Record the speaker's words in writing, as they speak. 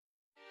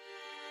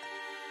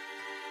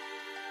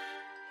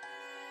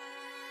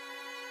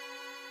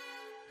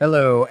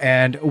Hello,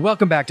 and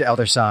welcome back to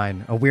Elder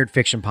Sign, a weird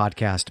fiction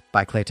podcast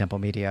by Clay Temple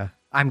Media.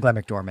 I'm Glenn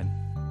McDorman.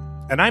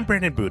 And I'm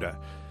Brandon Buddha.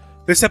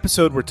 This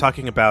episode, we're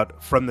talking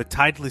about From the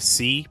Tideless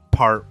Sea,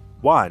 Part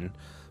 1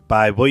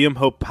 by William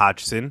Hope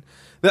Hodgson.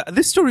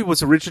 This story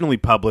was originally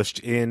published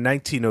in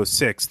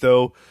 1906,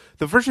 though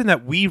the version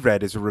that we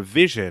read is a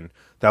revision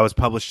that was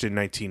published in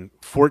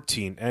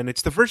 1914. And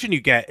it's the version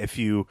you get if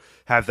you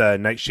have the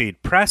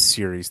Nightshade Press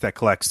series that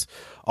collects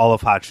all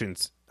of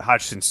Hodgson's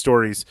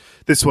stories.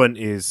 This one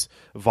is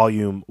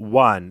Volume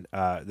 1.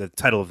 The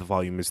title of the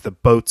volume is The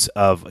Boats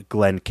of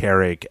Glen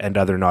Carrig and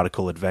Other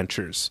Nautical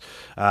Adventures.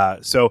 I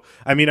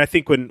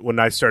think when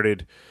I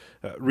started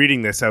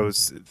reading this, I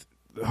was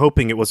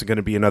hoping it wasn't going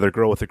to be another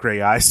girl with the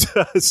gray eyes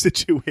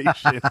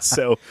situation.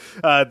 So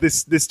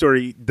this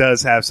story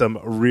does have some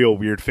real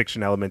weird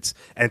fiction elements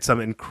and some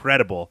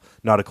incredible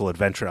nautical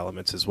adventure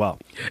elements as well.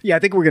 Yeah, I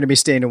think we're going to be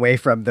staying away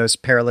from those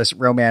perilous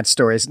romance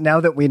stories now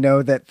that we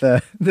know that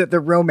the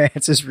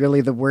romance is really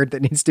the word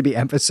that needs to be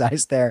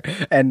emphasized there,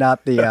 and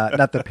not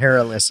the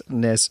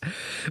perilousness.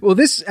 Well,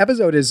 this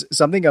episode is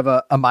something of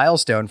a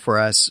milestone for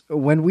us.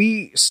 When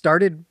we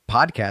started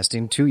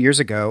podcasting 2 years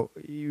ago,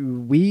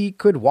 we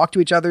could walk to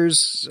each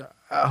other's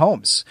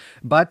homes,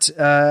 but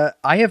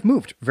I have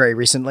moved very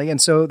recently,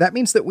 and so that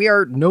means that we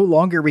are no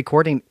longer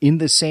recording in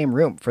the same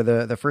room for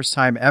the first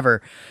time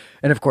ever.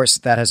 And of course,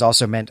 that has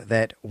also meant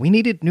that we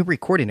needed new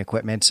recording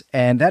equipment,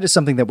 and that is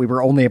something that we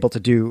were only able to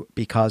do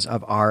because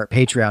of our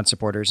Patreon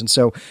supporters. And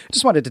so I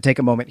just wanted to take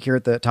a moment here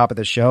at the top of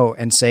the show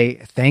and say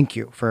thank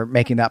you for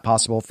making that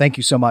possible. Thank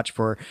you so much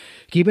for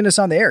keeping us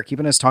on the air,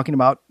 keeping us talking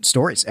about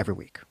stories every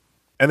week.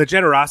 And the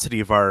generosity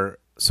of our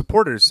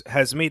supporters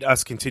has made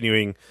us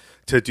continuing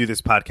to do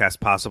this podcast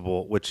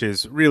possible, which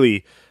is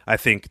really, I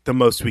think, the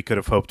most we could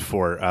have hoped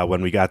for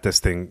when we got this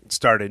thing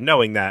started,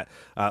 knowing that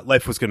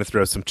life was going to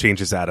throw some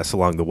changes at us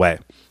along the way.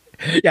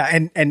 Yeah,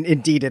 and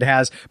indeed it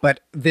has.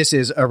 But this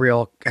is a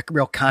real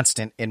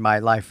constant in my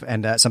life,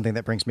 and something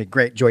that brings me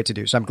great joy to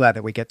do. So I'm glad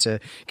that we get to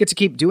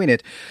keep doing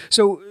it.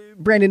 So,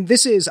 Brandon,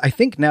 this is, I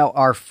think, now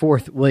our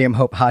fourth William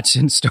Hope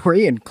Hodgson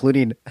story,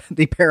 including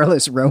the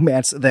perilous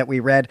romance that we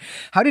read.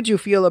 How did you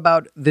feel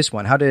about this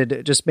one?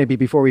 Just maybe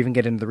before we even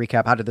get into the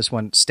recap, how did this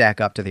one stack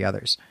up to the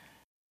others?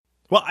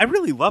 Well, I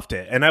really loved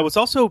it, and I was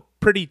also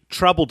pretty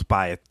troubled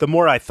by it the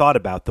more I thought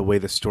about the way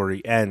the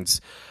story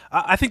ends.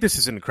 I think this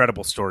is an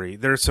incredible story.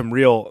 There are some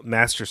real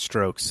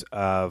masterstrokes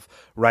of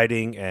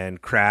writing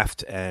and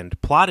craft and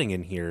plotting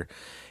in here,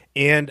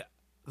 and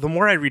the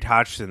more I read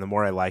Hodgson, the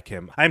more I like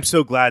him. I'm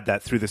so glad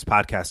that through this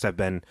podcast I've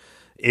been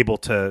able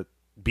to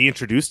be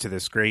introduced to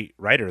this great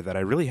writer that I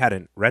really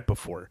hadn't read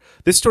before.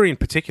 This story in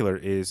particular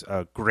is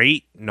a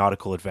great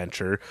nautical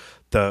adventure.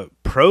 The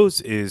prose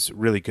is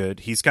really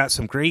good. He's got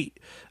some great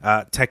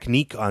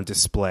technique on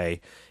display,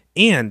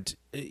 and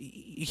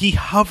he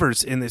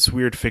hovers in this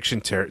weird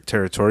fiction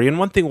territory. And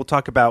one thing we'll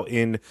talk about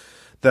in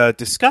the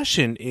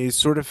discussion is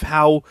sort of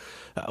how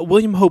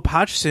William Hope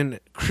Hodgson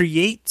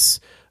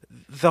creates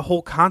the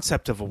whole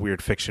concept of a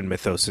weird fiction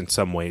mythos in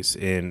some ways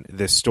in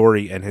this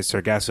story and his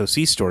Sargasso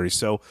Sea story.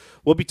 So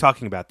we'll be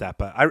talking about that,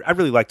 but I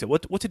really liked it.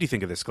 What did you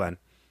think of this, Glenn?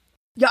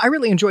 Yeah, I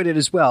really enjoyed it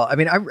as well. I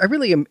mean, I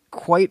really am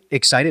quite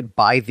excited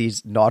by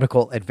these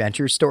nautical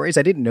adventure stories.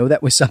 I didn't know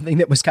that was something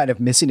that was kind of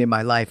missing in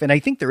my life. And I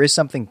think there is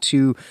something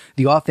to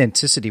the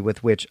authenticity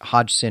with which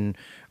Hodgson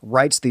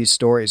writes these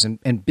stories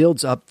and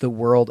builds up the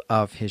world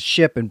of his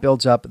ship and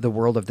builds up the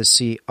world of the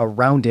sea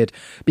around it,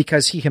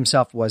 because he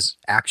himself was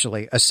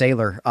actually a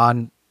sailor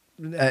on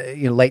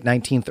late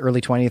 19th,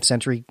 early 20th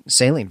century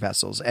sailing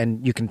vessels.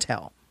 And you can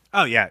tell.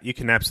 Oh, yeah, you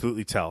can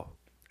absolutely tell.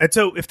 And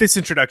so if this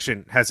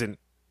introduction hasn't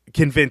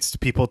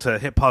convinced people to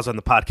hit pause on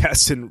the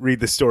podcast and read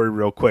the story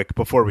real quick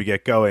before we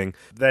get going,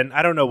 then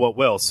I don't know what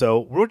will. So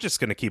we're just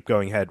going to keep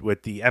going ahead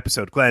with the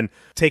episode. Glenn,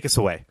 take us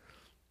away.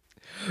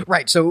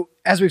 Right. So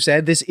as we've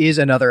said, this is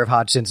another of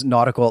Hodgson's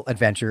nautical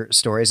adventure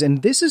stories.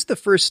 And this is the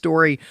first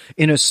story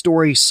in a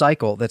story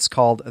cycle that's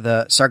called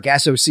the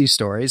Sargasso Sea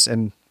stories.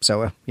 And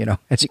so,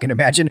 as you can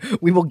imagine,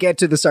 we will get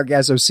to the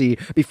Sargasso Sea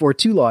before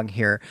too long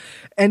here.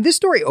 And this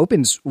story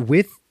opens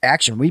with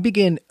action. We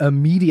begin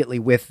immediately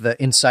with the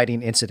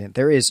inciting incident.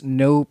 There is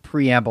no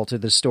preamble to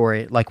the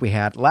story like we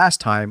had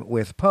last time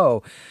with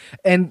Poe.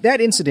 And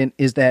that incident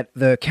is that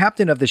the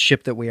captain of the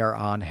ship that we are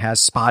on has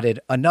spotted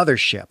another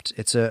ship.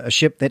 It's a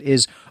ship that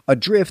is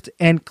adrift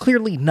and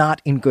clearly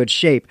not in good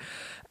shape.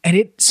 And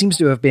it seems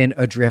to have been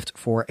adrift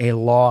for a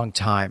long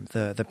time.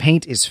 The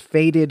paint is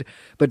faded,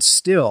 but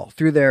still,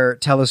 through their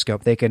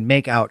telescope, they can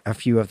make out a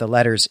few of the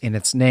letters in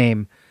its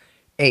name,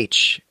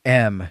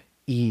 H-M-E-B.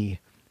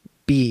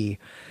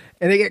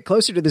 And they get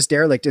closer to this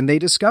derelict, and they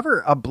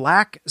discover a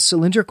black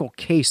cylindrical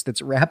case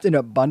that's wrapped in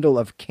a bundle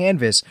of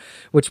canvas,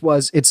 which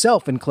was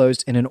itself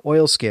enclosed in an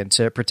oilskin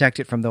to protect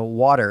it from the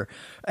water.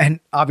 And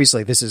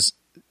obviously, this is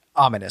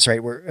ominous,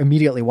 right? We're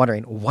immediately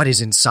wondering what is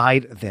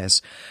inside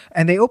this.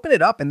 And they open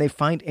it up and they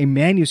find a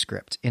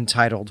manuscript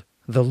entitled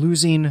The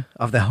Losing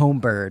of the Home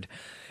Bird.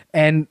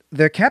 And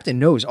the captain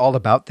knows all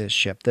about this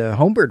ship. The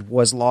Homebird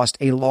was lost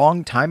a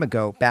long time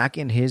ago, back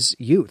in his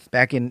youth,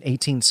 back in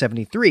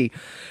 1873.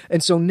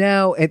 And so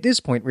now, at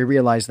this point, we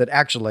realize that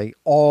actually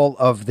all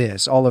of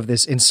this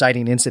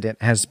inciting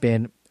incident has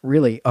been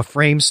really a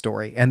frame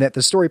story, and that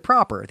the story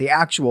proper, the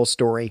actual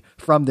story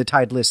from the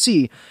Tideless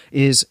Sea,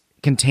 is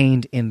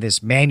contained in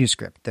this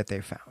manuscript that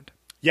they found.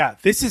 Yeah,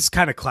 this is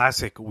kind of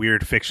classic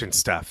weird fiction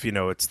stuff. You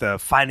know, it's the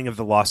finding of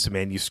the lost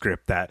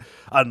manuscript that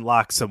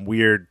unlocks some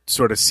weird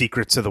sort of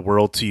secrets of the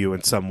world to you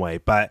in some way.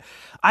 But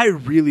I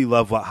really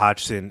love what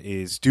Hodgson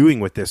is doing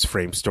with this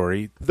frame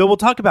story, though we'll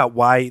talk about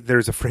why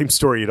there's a frame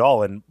story at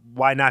all and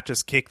why not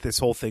just kick this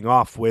whole thing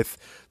off with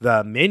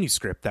the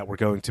manuscript that we're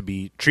going to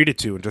be treated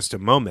to in just a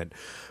moment.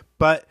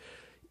 But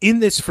in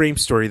this frame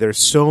story, there's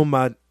so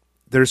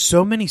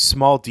many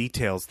small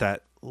details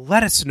that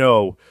let us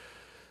know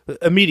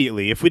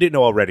immediately, if we didn't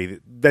know already,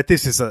 that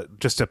this is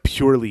just a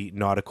purely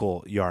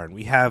nautical yarn.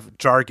 We have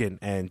jargon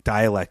and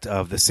dialect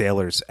of the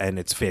sailors, and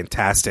it's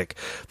fantastic.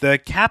 The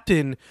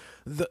captain,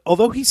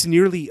 although he's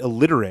nearly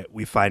illiterate,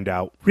 we find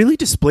out, really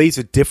displays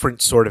a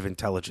different sort of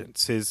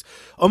intelligence. His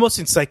almost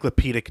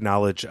encyclopedic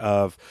knowledge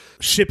of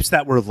ships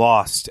that were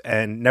lost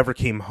and never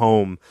came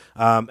home,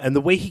 and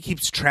the way he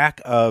keeps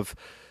track of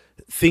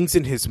things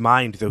in his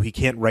mind, though he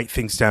can't write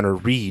things down or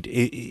read,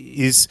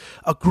 is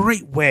a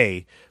great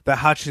way that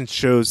Hodgson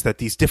shows that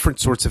these different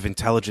sorts of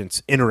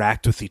intelligence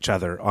interact with each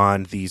other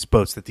on these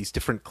boats, that these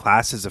different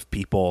classes of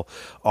people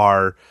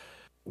are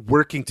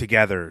working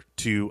together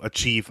to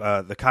achieve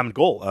the common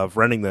goal of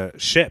running the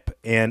ship.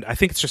 And I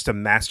think it's just a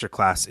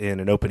masterclass in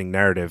an opening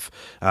narrative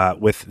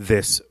with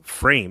this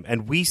frame.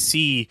 And we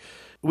see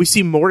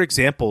more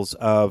examples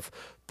of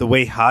the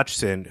way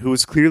Hodgson, who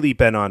has clearly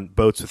been on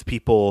boats with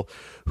people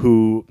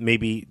who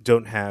maybe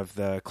don't have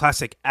the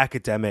classic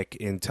academic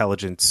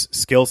intelligence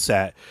skill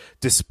set,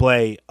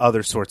 display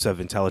other sorts of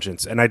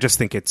intelligence. And I just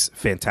think it's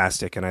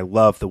fantastic. And I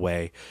love the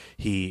way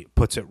he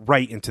puts it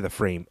right into the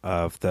frame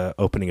of the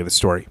opening of the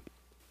story.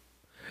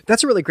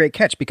 That's a really great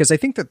catch, because I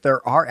think that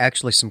there are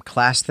actually some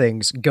class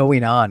things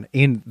going on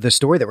in the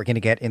story that we're going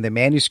to get in the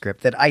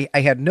manuscript that I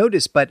had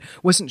noticed, but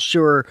wasn't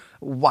sure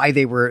why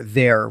they were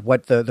there,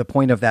 what the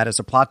point of that as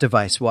a plot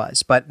device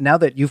was. But now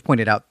that you've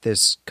pointed out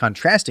this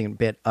contrasting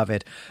bit of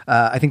it,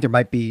 I think there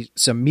might be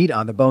some meat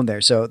on the bone there.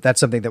 So that's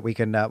something that we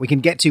can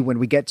get to when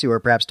we get to, or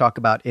perhaps talk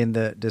about in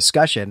the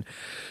discussion.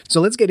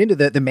 So let's get into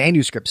the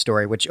manuscript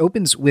story, which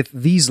opens with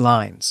these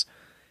lines.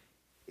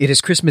 "It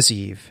is Christmas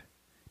Eve.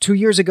 2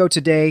 years ago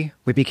today,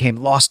 we became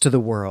lost to the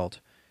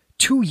world.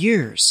 2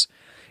 years!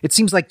 It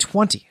seems like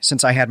 20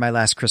 since I had my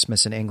last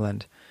Christmas in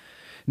England.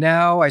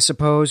 Now, I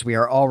suppose we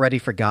are already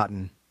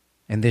forgotten,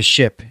 and this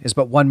ship is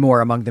but one more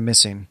among the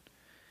missing.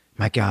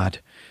 My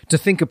God, to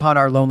think upon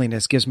our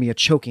loneliness gives me a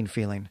choking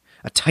feeling,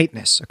 a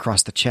tightness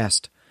across the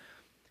chest."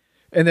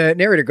 And the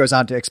narrator goes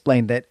on to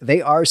explain that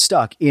they are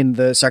stuck in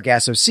the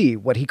Sargasso Sea,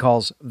 what he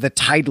calls the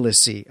tideless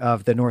sea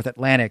of the North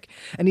Atlantic.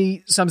 And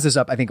he sums this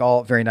up, I think,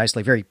 all very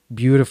nicely, very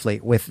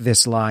beautifully with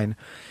this line.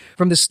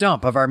 "From the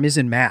stump of our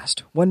mizzen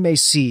mast, one may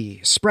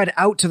see, spread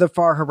out to the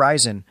far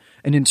horizon,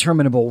 an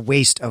interminable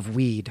waste of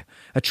weed,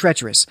 a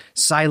treacherous,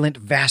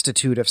 silent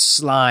vastitude of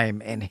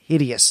slime and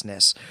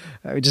hideousness."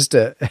 Just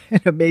an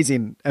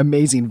amazing,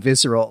 amazing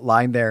visceral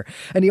line there.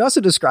 And he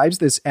also describes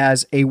this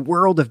as a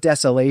world of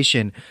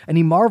desolation, and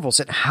he marvels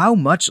at how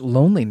much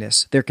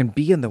loneliness there can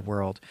be in the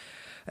world.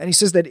 And he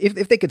says that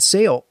if they could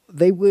sail,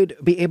 they would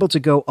be able to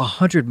go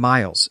 100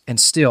 miles, and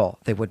still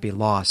they would be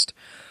lost.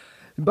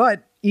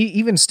 But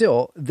even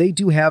still, they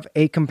do have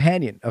a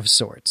companion of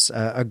sorts,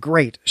 a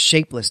great,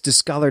 shapeless,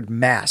 discolored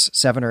mass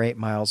 7 or 8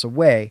 miles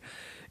away.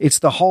 It's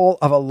the hull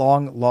of a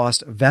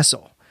long-lost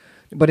vessel.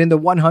 But in the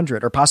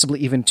 100 or possibly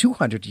even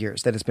 200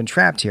 years that it's been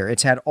trapped here,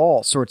 it's had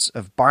all sorts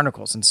of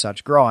barnacles and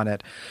such grow on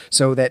it,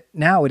 so that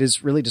now it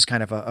is really just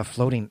kind of a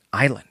floating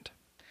island.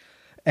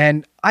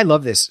 And I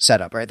love this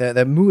setup, right?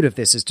 The mood of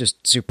this is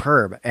just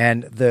superb,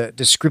 and the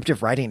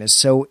descriptive writing is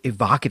so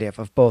evocative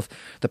of both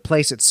the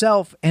place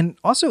itself and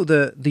also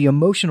the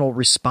emotional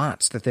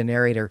response that the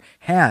narrator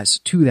has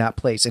to that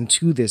place and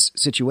to this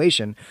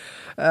situation.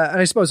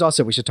 And I suppose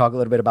also we should talk a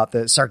little bit about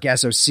the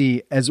Sargasso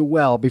Sea as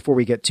well before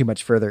we get too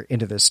much further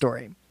into this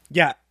story.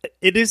 Yeah,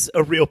 it is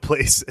a real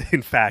place,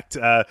 in fact.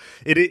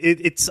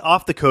 It's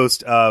off the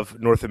coast of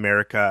North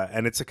America,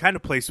 and it's a kind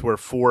of place where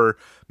 4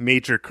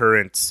 major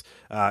currents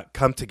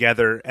come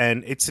together,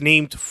 and it's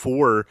named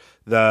for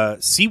the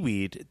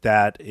seaweed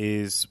that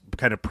is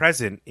kind of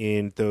present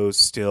in those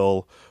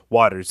still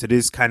waters. It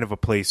is kind of a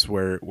place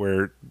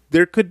where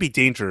there could be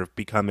danger of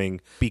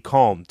becoming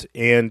becalmed,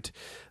 and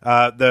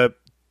the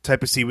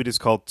type of seaweed is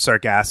called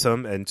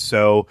sargassum, and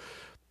so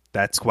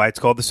that's why it's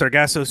called the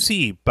Sargasso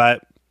Sea,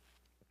 but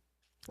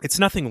it's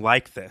nothing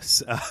like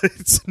this.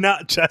 It's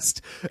not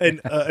just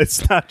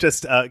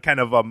kind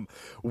of a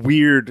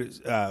weird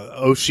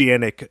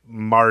oceanic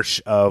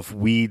marsh of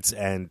weeds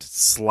and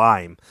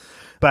slime,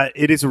 but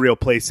it is a real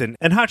place. And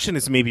Hodgson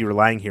is maybe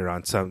relying here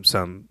on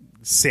some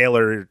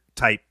sailor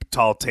type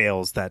tall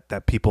tales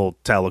that people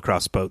tell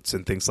across boats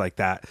and things like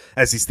that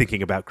as he's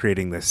thinking about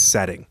creating this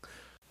setting.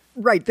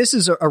 Right. This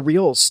is a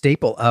real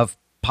staple of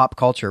pop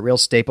culture, a real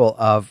staple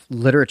of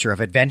literature, of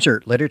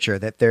adventure literature,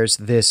 that there's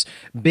this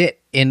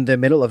bit in the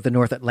middle of the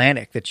North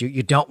Atlantic that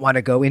you don't want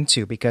to go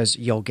into because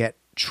you'll get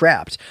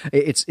trapped.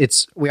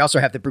 We also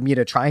have the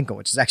Bermuda Triangle,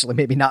 which is actually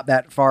maybe not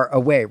that far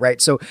away,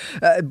 right? So,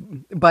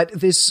 but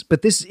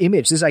this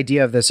image, this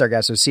idea of the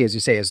Sargasso Sea, as you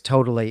say, is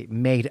totally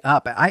made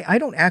up. I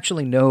don't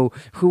actually know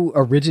who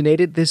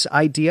originated this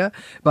idea,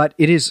 but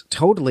it is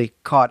totally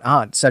caught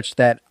on, such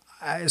that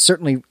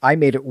I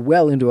made it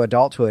well into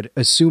adulthood,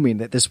 assuming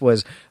that this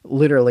was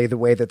literally the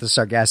way that the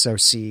Sargasso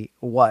Sea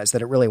was,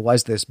 that it really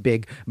was this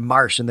big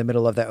marsh in the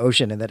middle of the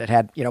ocean, and that it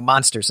had,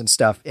 monsters and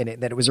stuff in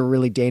it, that it was a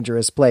really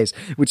dangerous place,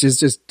 which is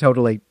just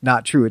totally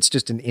not true. It's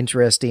just an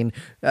interesting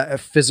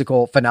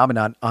physical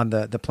phenomenon on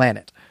the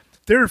planet.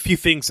 There are a few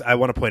things I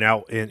want to point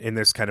out in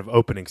this kind of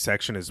opening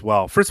section as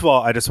well. First of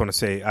all, I just want to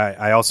say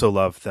I also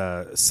love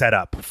the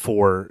setup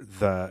for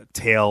the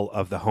tale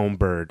of the home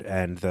bird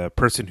and the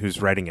person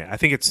who's writing it. I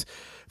think it's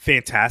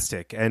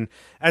fantastic. And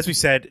as we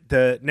said,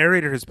 the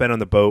narrator has been on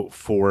the boat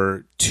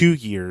for 2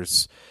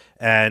 years,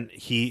 and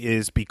he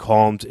is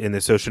becalmed in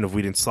this ocean of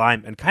weed and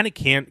slime and kind of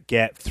can't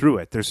get through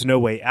it. There's no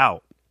way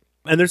out.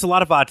 And there's a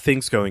lot of odd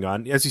things going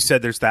on. As you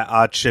said, there's that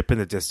odd ship in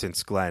the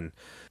distance, Glenn.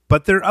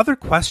 But there are other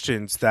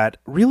questions that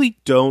really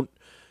don't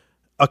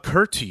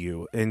occur to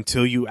you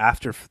until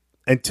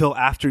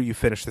after you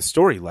finish the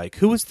story. Like,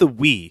 who is the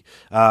we?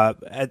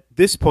 At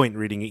this point in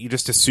reading it, you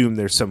just assume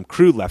there's some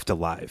crew left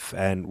alive,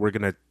 and we're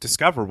going to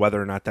discover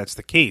whether or not that's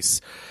the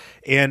case.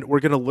 And we're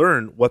going to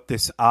learn what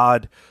this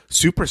odd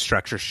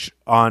superstructure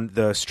on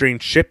the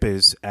strange ship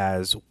is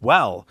as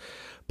well.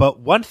 But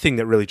one thing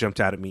that really jumped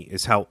out at me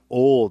is how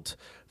old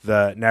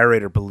the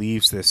narrator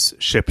believes this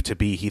ship to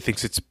be. He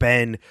thinks it's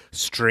been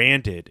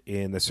stranded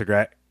in the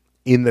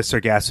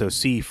Sargasso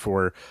Sea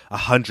for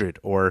 100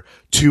 or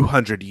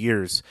 200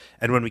 years.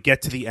 And when we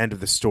get to the end of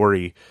the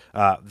story,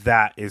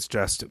 that is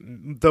just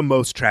the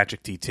most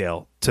tragic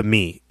detail to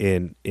me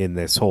in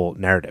this whole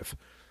narrative.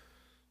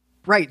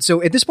 Right.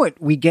 So at this point,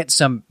 we get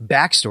some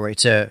backstory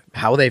to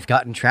how they've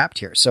gotten trapped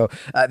here. So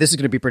this is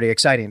going to be pretty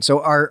exciting.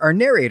 So our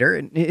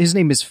narrator, his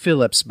name is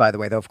Phillips, by the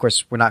way, though, of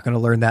course, we're not going to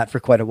learn that for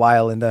quite a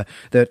while in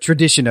the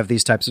tradition of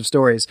these types of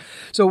stories.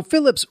 So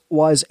Phillips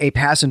was a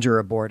passenger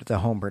aboard the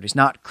Homebird. He's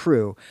not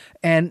crew.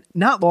 And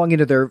not long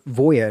into their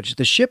voyage,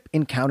 the ship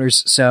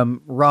encounters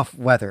some rough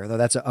weather, though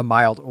that's a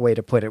mild way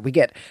to put it. We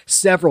get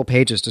several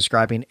pages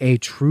describing a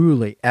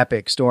truly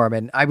epic storm.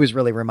 And I was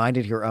really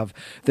reminded here of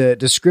the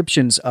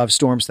descriptions of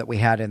storms that we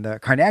had in the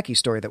Carnacki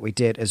story that we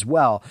did as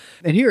well.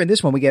 And here in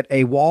this one, we get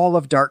a wall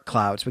of dark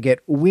clouds. We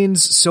get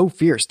winds so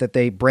fierce that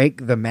they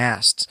break the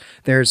masts.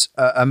 There's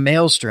a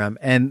maelstrom,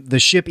 and the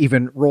ship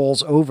even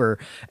rolls over.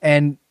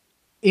 And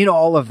in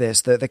all of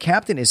this, the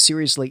captain is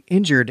seriously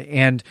injured,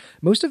 and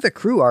most of the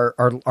crew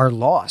are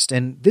lost.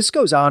 And this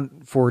goes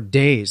on for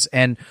days.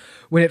 And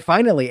when it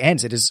finally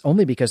ends, it is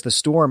only because the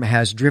storm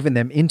has driven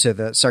them into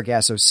the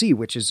Sargasso Sea,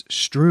 which is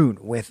strewn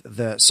with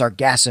the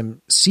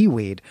sargassum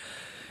seaweed.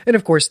 And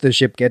of course, the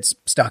ship gets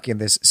stuck in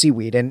this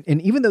seaweed. And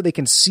even though they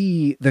can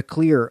see the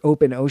clear,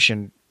 open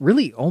ocean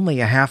really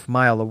only a half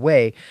mile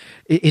away,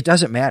 it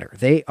doesn't matter.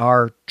 They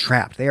are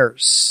trapped. They are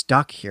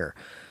stuck here.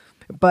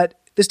 But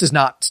this does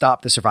not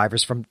stop the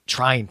survivors from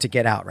trying to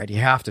get out, right? You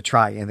have to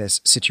try in this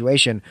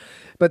situation.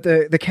 But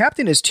the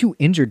captain is too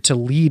injured to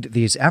lead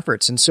these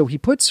efforts. And so he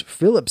puts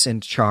Phillips in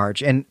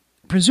charge. And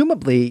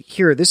presumably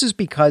here, this is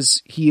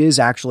because he is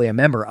actually a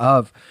member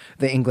of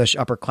the English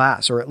upper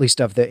class, or at least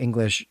of the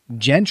English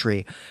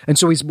gentry. And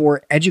so he's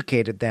more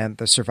educated than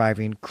the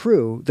surviving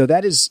crew, though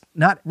that is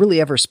not really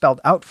ever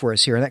spelled out for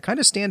us here. And that kind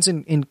of stands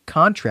in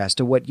contrast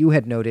to what you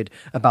had noted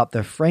about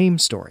the Frame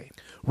story.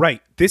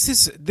 Right. This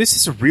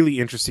is a really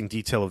interesting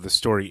detail of the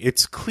story.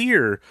 It's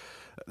clear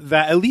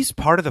that at least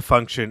part of the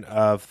function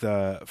of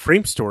the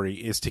Frame story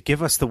is to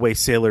give us the way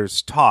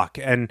sailors talk,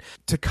 and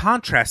to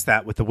contrast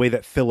that with the way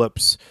that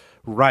Phillips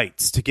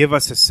writes, to give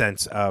us a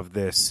sense of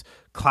this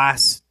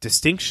class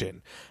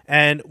distinction.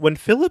 And when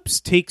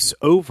Phillips takes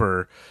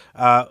over,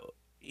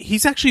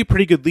 he's actually a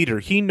pretty good leader.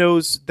 He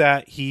knows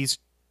that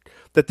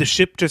that the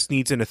ship just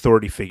needs an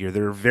authority figure.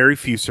 There are very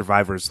few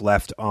survivors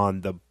left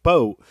on the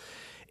boat,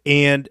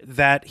 and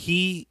that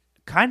he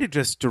kind of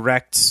just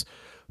directs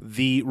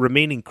the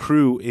remaining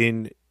crew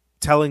in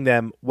telling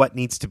them what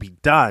needs to be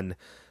done,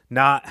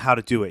 not how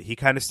to do it. He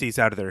kind of stays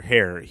out of their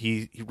hair.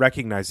 He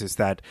recognizes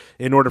that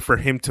in order for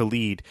him to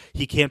lead,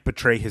 he can't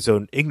betray his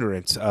own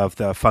ignorance of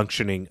the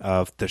functioning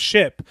of the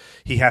ship.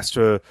 He has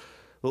to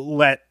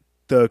let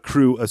the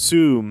crew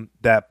assume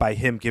that by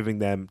him giving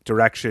them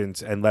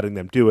directions and letting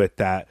them do it,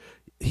 that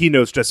he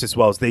knows just as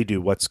well as they do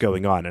what's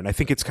going on. And I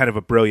think it's kind of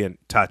a brilliant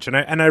touch. And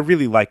I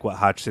really like what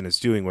Hodgson is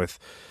doing with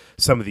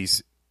some of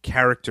these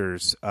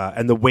characters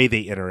and the way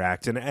they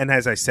interact. And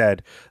as I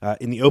said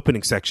in the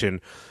opening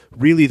section,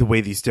 really the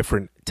way these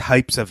different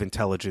types of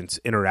intelligence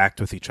interact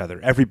with each other.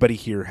 Everybody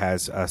here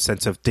has a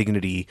sense of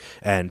dignity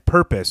and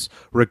purpose,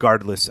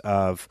 regardless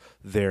of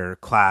their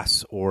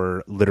class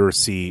or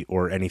literacy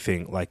or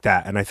anything like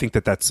that. And I think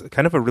that that's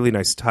kind of a really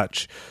nice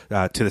touch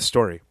to the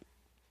story.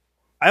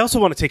 I also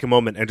want to take a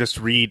moment and just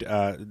read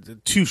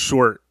 2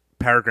 short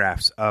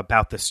paragraphs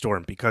about this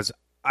storm, because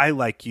I,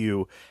 like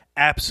you,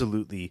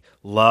 absolutely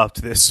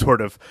loved this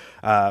sort of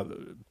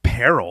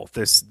peril,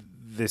 this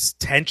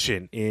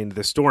tension in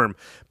the storm.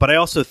 But I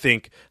also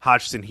think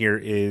Hodgson here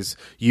is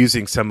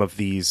using some of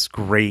these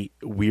great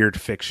weird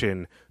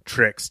fiction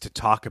tricks to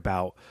talk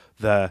about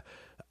the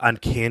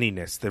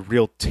uncanniness, the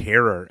real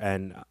terror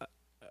and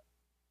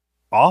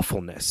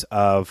awfulness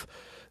of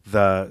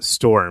the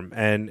storm.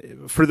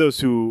 And for those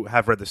who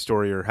have read the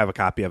story or have a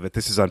copy of it,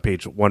 this is on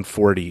page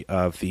 140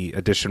 of the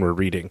edition we're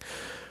reading.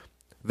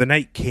 The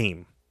night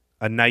came,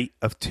 a night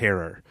of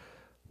terror,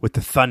 with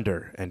the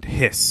thunder and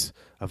hiss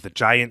of the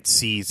giant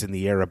seas in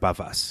the air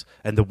above us,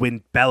 and the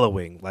wind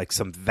bellowing like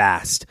some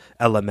vast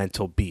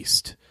elemental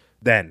beast.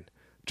 Then,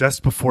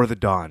 just before the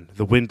dawn,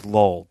 the wind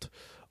lulled,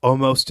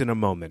 almost in a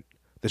moment,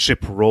 the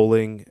ship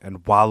rolling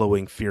and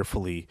wallowing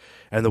fearfully,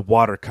 and the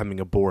water coming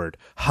aboard,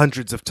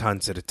 hundreds of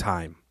tons at a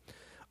time.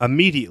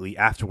 Immediately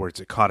afterwards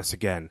it caught us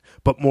again,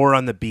 but more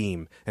on the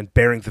beam and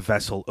bearing the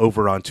vessel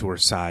over onto her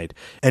side,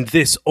 and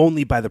this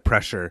only by the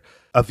pressure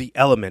of the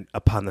element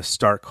upon the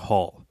stark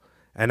hull.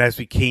 And as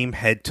we came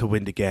head to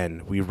wind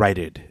again, we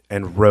righted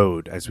and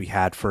rode as we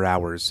had for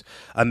hours,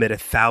 amid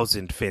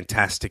 1,000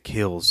 fantastic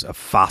hills of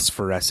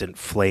phosphorescent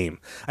flame.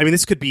 I mean,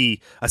 this could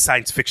be a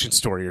science fiction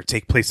story or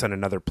take place on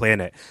another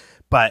planet,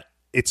 but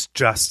it's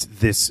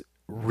just this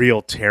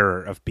real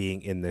terror of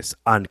being in this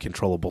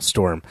uncontrollable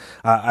storm.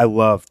 I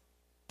love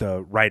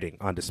the writing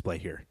on display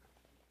here.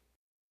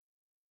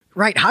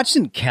 Right.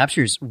 Hodgson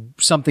captures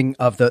something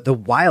of the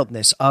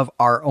wildness of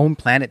our own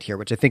planet here,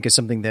 which I think is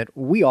something that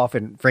we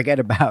often forget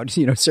about,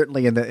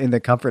 certainly in the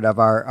comfort of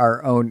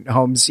our own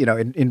homes,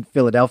 in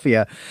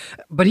Philadelphia.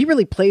 But he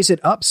really plays it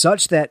up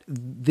such that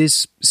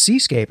this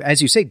seascape,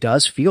 as you say,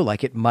 does feel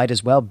like it might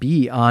as well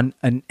be on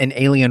an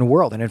alien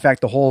world. And in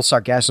fact, the whole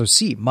Sargasso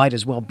Sea might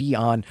as well be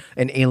on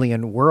an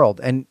alien world.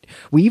 And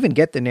we even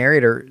get the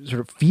narrator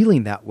sort of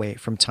feeling that way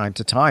from time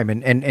to time.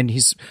 And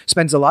he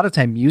spends a lot of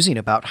time musing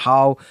about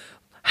how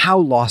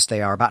lost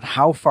they are, about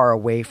how far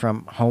away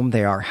from home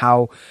they are,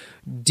 how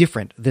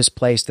different this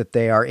place that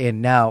they are in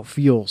now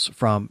feels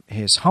from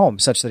his home,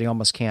 such that he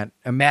almost can't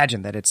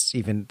imagine that it's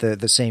even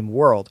the same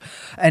world.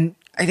 And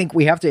I think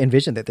we have to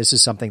envision that this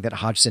is something that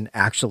Hodgson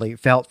actually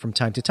felt from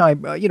time to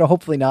time,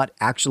 hopefully not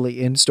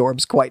actually in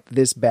storms quite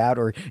this bad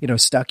or,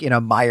 stuck in a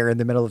mire in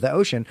the middle of the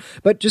ocean,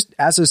 but just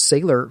as a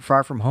sailor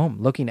far from home,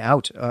 looking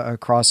out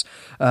across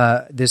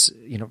this,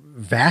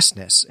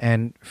 vastness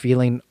and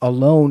feeling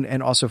alone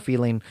and also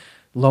feeling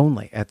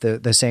lonely at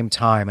the same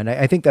time. And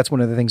I think that's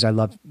one of the things I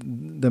love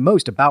the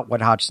most about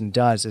what Hodgson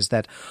does, is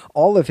that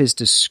all of his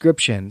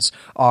descriptions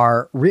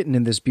are written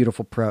in this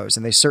beautiful prose,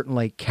 and they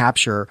certainly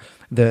capture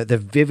the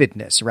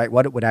vividness, right?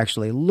 What it would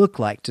actually look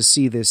like to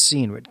see this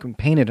scene. We can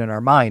paint it in our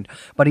mind,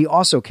 but he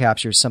also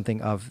captures something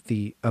of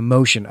the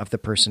emotion of the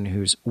person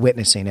who's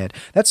witnessing it.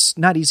 That's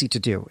not easy to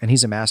do, and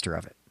he's a master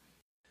of it.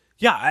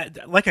 Yeah,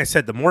 like I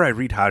said, the more I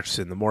read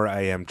Hodgson, the more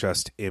I am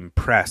just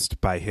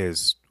impressed by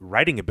his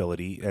writing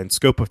ability and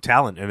scope of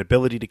talent and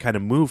ability to kind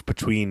of move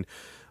between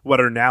what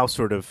are now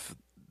sort of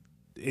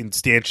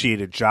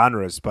instantiated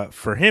genres. But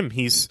for him,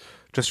 he's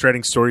just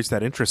writing stories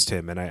that interest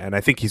him. And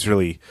I think he's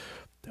really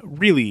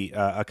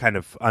a kind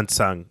of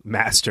unsung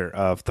master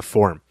of the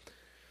form.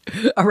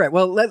 All right.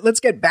 Well, let's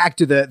get back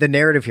to the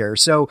narrative here.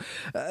 So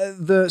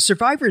the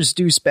survivors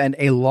do spend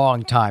a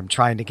long time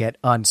trying to get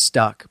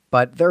unstuck,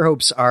 but their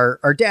hopes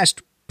are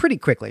dashed pretty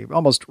quickly,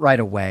 almost right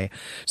away.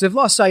 So they've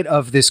lost sight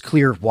of this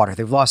clear water.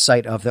 They've lost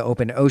sight of the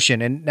open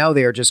ocean, and now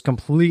they are just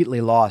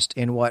completely lost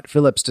in what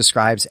Phillips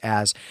describes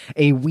as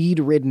a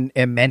weed-ridden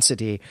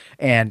immensity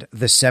and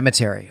the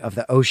cemetery of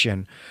the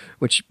ocean,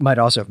 which might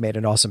also have made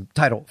an awesome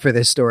title for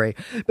this story.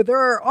 But there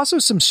are also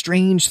some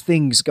strange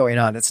things going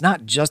on. It's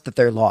not just that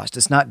they're lost.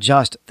 It's not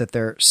just that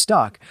they're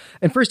stuck.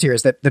 And first here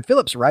is that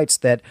Phillips writes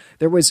that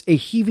there was a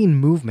heaving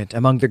movement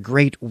among the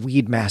great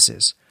weed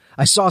masses.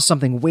 I saw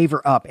something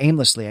waver up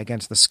aimlessly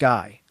against the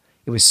sky.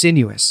 It was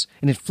sinuous,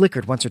 and it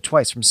flickered once or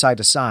twice from side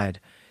to side,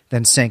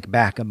 then sank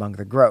back among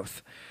the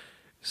growth.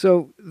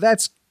 So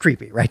that's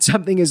creepy, right?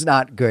 Something is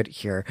not good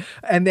here.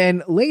 And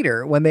then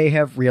later, when they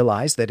have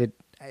realized that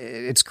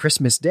it's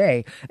Christmas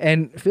Day,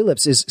 and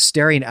Phillips is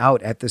staring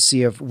out at the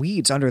sea of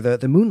weeds under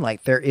the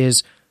moonlight, there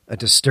is a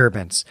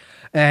disturbance.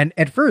 And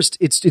at first,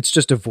 it's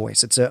just a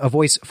voice. It's a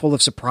voice full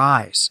of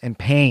surprise and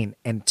pain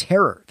and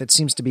terror that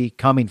seems to be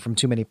coming from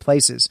too many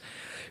places.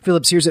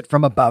 Phillips hears it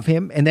from above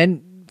him and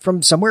then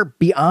from somewhere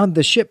beyond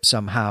the ship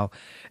somehow.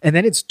 And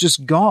then it's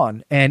just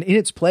gone. And in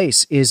its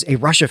place is a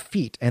rush of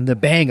feet and the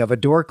bang of a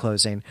door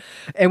closing.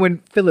 And when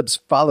Phillips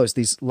follows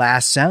these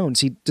last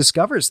sounds, he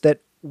discovers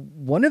that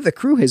one of the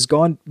crew has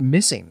gone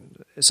missing.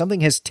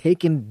 Something has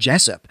taken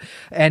Jessup.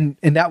 And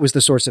that was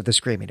the source of the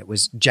screaming. It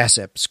was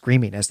Jessup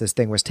screaming as this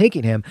thing was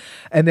taking him.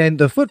 And then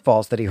the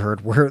footfalls that he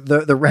heard were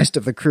the rest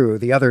of the crew,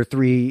 the other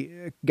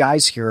 3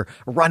 guys here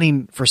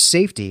running for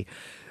safety.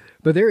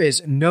 But there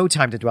is no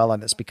time to dwell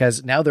on this,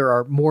 because now there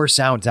are more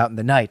sounds out in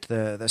the night,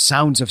 the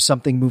sounds of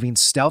something moving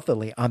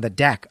stealthily on the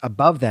deck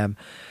above them.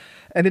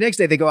 And the next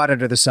day they go out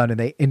under the sun and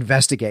they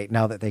investigate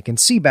now that they can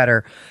see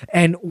better.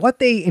 And what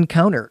they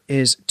encounter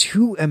is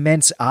two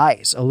immense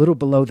eyes a little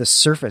below the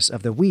surface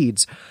of the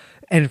weeds.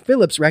 And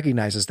Phillips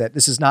recognizes that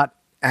this is not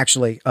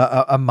actually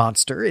a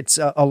monster. It's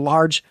a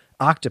large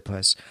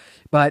octopus.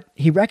 But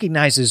he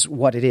recognizes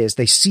what it is.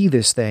 They see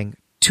this thing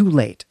too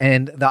late,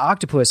 and the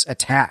octopus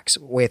attacks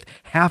with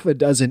half a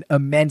dozen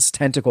immense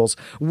tentacles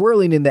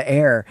whirling in the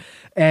air,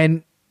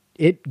 and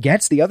it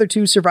gets the other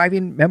two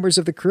surviving members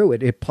of the crew.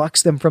 It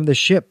plucks them from the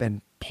ship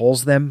and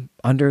pulls them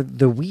under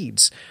the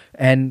weeds,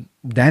 and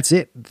that's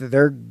it.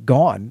 They're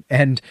gone.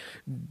 And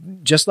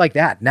just like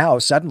that, now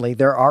suddenly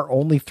there are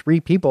only 3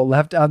 people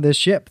left on this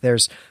ship.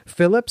 There's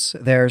Phillips,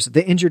 there's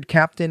the injured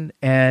captain,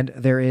 and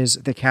there is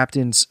the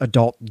captain's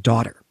adult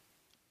daughter.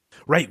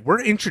 Right.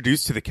 We're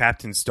introduced to the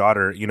captain's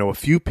daughter, a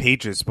few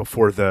pages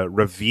before the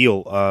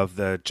reveal of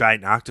the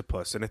giant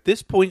octopus. And at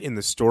this point in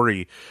the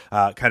story,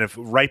 kind of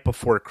right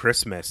before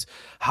Christmas,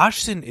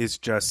 Hodgson is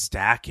just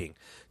stacking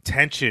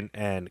tension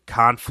and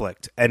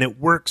conflict. And it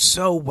works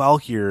so well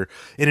here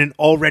in an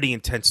already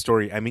intense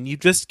story. I mean, you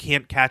just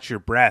can't catch your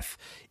breath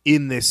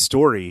in this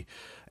story.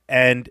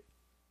 And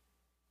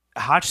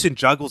Hodgson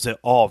juggles it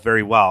all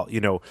very well.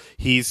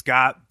 He's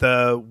got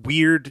the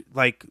weird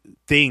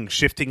thing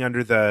shifting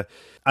under the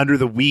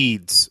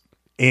weeds,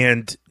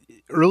 and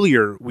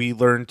earlier we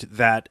learned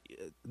that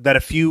a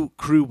few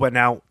crew went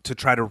out to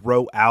try to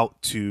row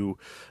out to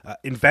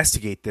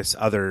investigate this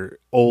other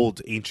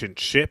old ancient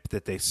ship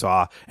that they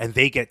saw, and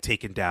they get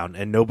taken down,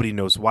 and nobody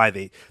knows why.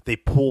 They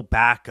pull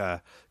back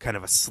a kind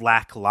of a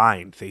slack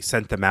line. They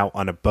sent them out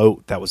on a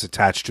boat that was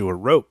attached to a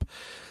rope,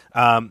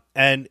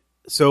 and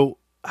so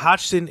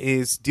Hodgson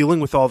is dealing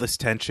with all this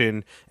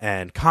tension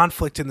and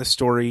conflict in the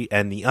story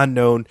and the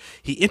unknown.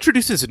 He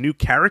introduces a new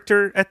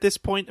character at this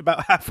point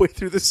about halfway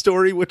through the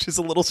story, which is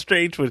a little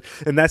strange,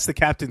 and that's the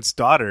captain's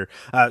daughter.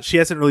 She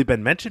hasn't really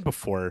been mentioned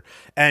before,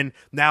 and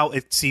now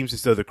it seems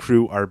as though the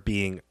crew are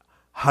being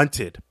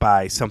hunted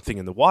by something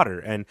in the water.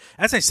 And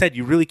as I said,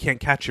 you really can't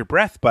catch your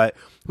breath, but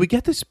we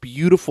get this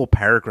beautiful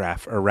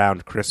paragraph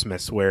around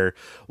Christmas where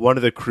one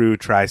of the crew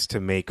tries to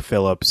make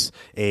Phillips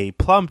a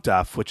plum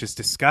duff, which is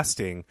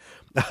disgusting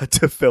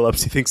to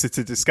Phillips. He thinks it's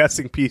a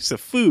disgusting piece of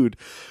food,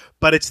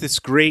 but it's this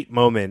great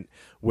moment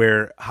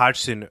where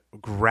Hodgson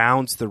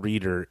grounds the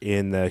reader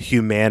in the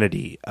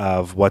humanity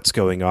of what's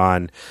going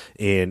on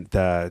in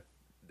the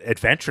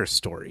adventure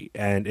story.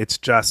 And it's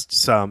just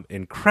some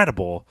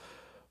incredible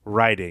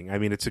writing. I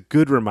mean, it's a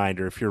good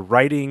reminder. If you're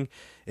writing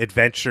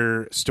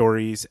adventure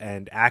stories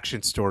and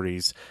action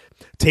stories,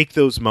 take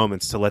those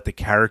moments to let the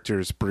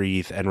characters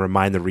breathe and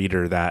remind the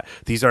reader that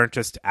these aren't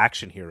just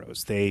action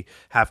heroes. They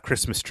have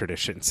Christmas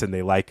traditions and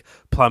they like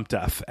plum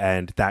duff,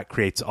 and that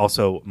creates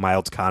also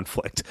mild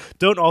conflict.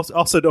 Don't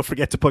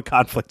forget to put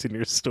conflict in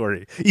your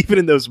story, even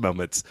in those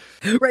moments.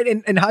 Right.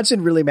 And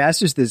Hodgson really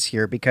masters this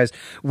here because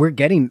we're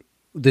getting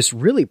this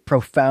really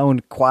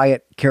profound,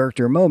 quiet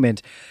character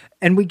moment.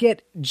 And we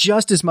get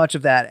just as much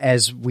of that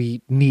as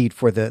we need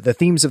for the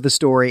themes of the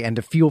story and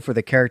to feel for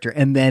the character.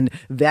 And then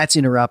that's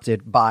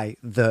interrupted by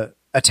the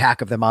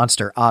attack of the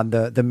monster on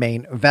the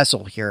main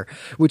vessel here,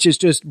 which is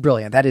just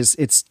brilliant.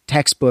 It's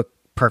textbook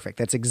perfect.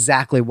 That's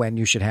exactly when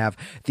you should have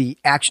the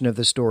action of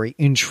the story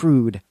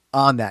intrude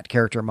on that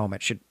character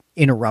moment, should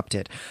interrupt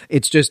it.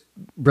 It's just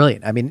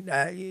brilliant. I mean,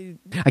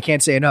 I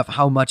can't say enough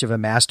how much of a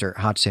master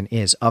Hodgson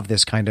is of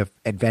this kind of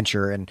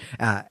adventure and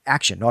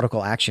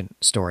nautical action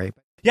story.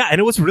 Yeah, and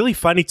it was really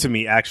funny to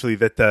me, actually,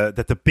 that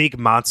the big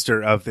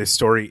monster of this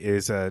story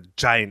is a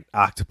giant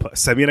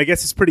octopus. I mean, I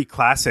guess it's pretty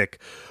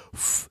classic.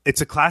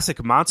 It's a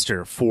classic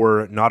monster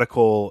for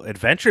nautical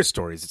adventure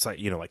stories. It's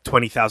like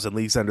 20,000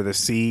 Leagues Under the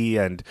Sea,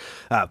 and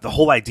the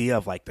whole idea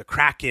of the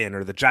Kraken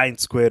or the giant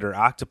squid or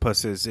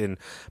octopuses in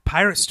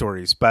pirate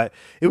stories. But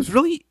it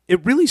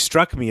really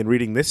struck me in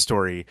reading this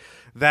story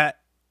that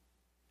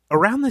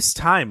around this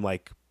time,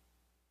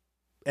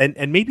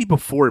 and maybe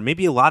before,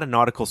 maybe a lot of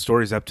nautical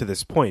stories up to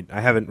this point, I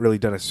haven't really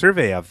done a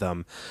survey of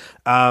them,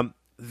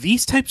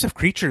 these types of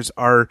creatures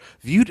are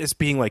viewed as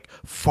being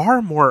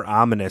far more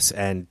ominous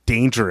and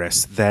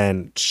dangerous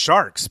than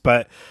sharks.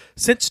 But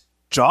since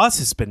Jaws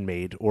has been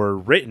made or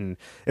written,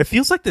 it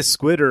feels like the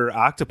squid or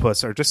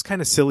octopus are just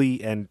kind of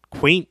silly and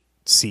quaint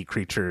sea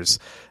creatures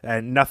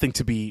and nothing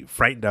to be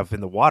frightened of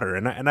in the water.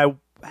 And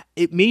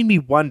it made me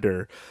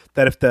wonder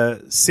that if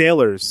the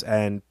sailors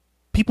and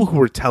people who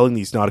were telling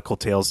these nautical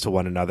tales to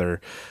one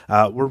another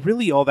were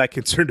really all that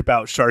concerned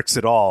about sharks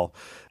at all.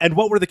 And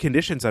what were the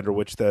conditions under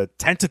which the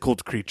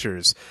tentacled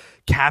creatures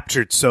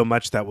captured so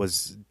much that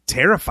was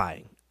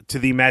terrifying to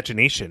the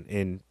imagination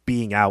in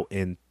being out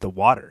in the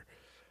water?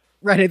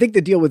 Right. I think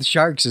the deal with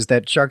sharks is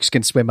that sharks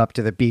can swim up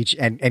to the beach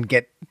and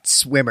get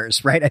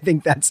swimmers, right? I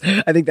think that's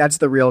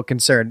the real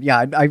concern.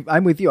 Yeah,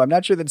 I'm with you. I'm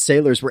not sure that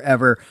sailors were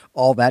ever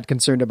all that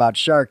concerned about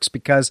sharks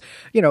because,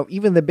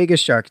 even the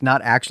biggest shark's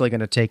not actually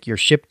going to take your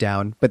ship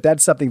down. But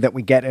that's something that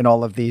we get in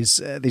all of these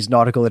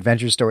nautical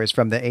adventure stories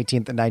from the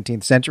 18th and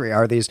 19th century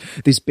are these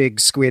big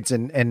squids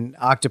and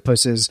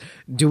octopuses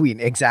doing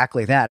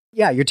exactly that.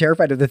 Yeah, you're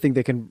terrified of the thing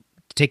that can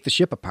take the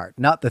ship apart,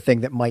 not the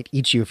thing that might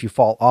eat you if you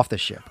fall off the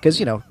ship.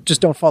 Because,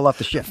 just don't fall off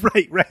the ship.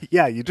 Right.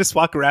 Yeah, you just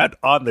walk around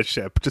on the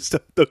ship. Just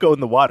don't go in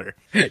the water.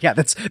 Yeah,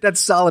 that's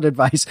solid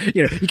advice.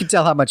 You can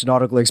tell how much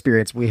nautical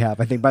experience we have,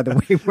 I think, by the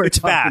way we're it's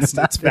talking fast.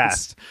 about It's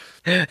fast.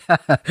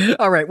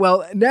 All right.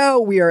 Well, now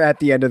we are at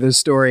the end of this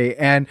story,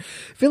 and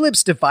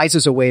Phillips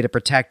devises a way to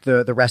protect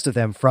the rest of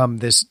them from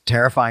this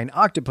terrifying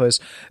octopus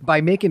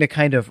by making a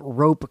kind of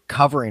rope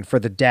covering for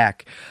the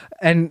deck.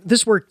 And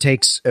this work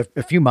takes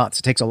a few months.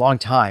 It takes a long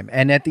time.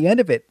 And at the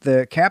end of it,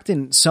 the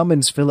captain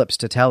summons Phillips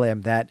to tell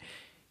him that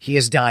he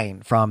is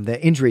dying from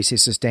the injuries he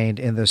sustained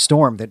in the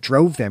storm that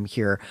drove them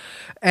here.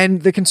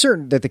 And the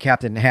concern that the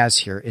captain has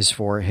here is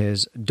for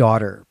his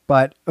daughter.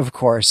 But, of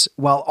course,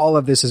 while all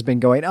of this has been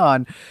going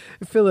on,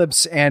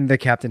 Phillips and the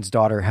captain's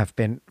daughter have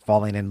been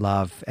falling in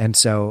love. And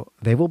so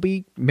they will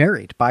be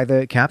married by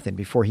the captain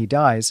before he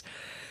dies.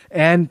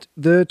 And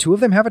the two of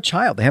them have a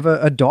child. They have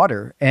a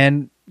daughter.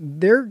 And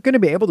they're going to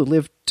be able to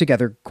live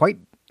together quite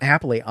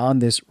happily on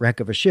this wreck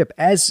of a ship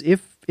as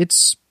if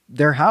it's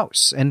their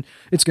house, and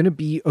it's going to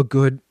be a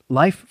good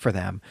life for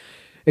them,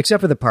 except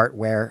for the part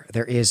where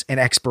there is an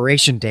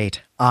expiration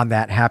date on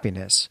that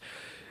happiness.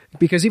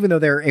 Because even though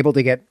they're able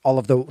to get all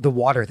of the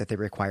water that they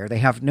require, they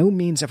have no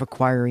means of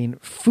acquiring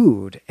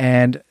food,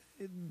 and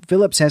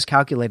Phillips has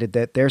calculated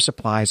that their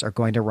supplies are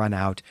going to run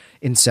out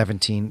in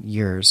 17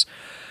 years.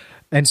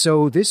 And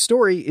so this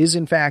story is,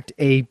 in fact,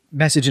 a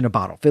message in a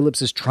bottle.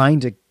 Phillips is trying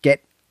to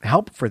get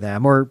help for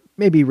them, or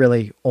maybe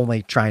really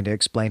only trying to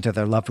explain to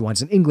their loved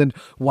ones in England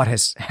what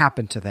has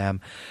happened to them.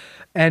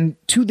 And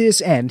to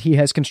this end, he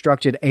has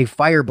constructed a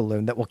fire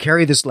balloon that will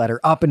carry this letter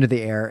up into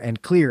the air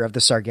and clear of the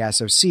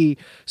Sargasso Sea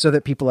so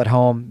that people at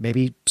home,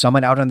 maybe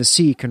someone out on the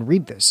sea, can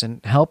read this and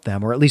help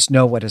them, or at least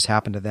know what has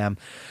happened to them.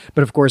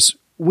 But of course,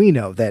 we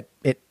know that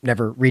it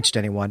never reached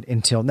anyone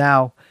until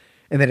now,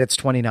 and that it's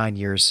 29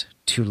 years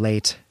too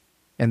late.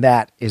 And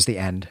that is the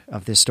end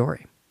of this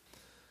story.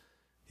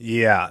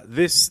 Yeah,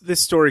 this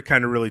story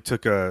kind of really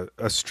took a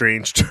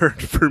strange turn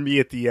for me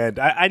at the end.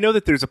 I know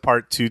that there's a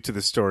part 2 to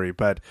the story,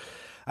 but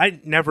I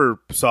never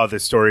saw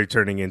this story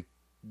turning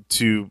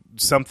into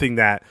something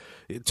that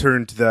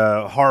turned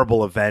the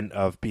horrible event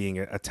of being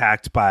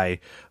attacked by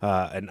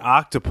an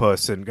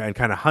octopus and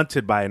kind of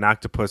hunted by an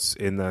octopus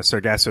in the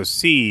Sargasso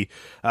Sea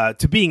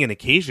to being an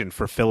occasion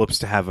for Phillips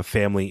to have a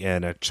family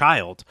and a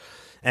child.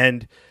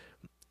 And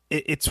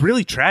it's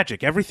really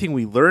tragic. Everything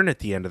we learn at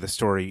the end of the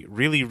story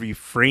really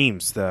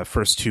reframes the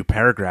first 2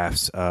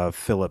 paragraphs of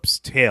Philip's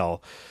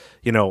tale.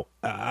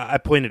 I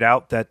pointed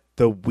out that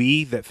the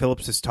we that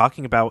Phillips is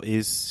talking about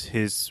is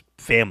his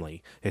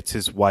family. It's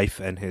his wife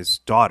and his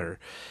daughter.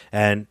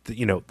 And,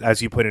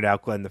 as you pointed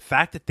out, Glenn, the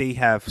fact that they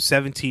have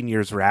 17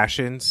 years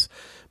rations,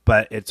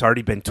 but it's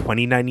already been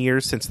 29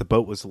 years since the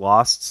boat was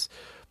lost,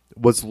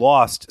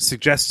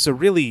 suggests a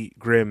really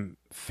grim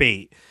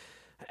fate.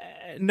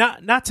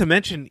 Not to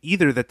mention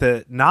either that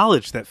the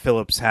knowledge that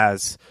Phillips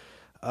has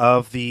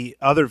of the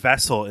other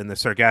vessel in the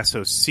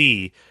Sargasso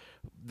Sea,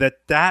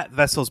 that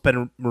vessel's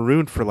been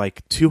marooned for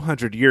like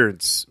 200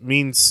 years,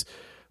 means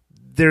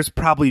there's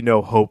probably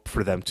no hope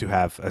for them to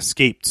have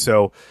escaped.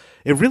 So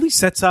it really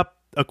sets up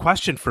a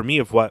question for me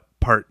of what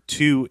part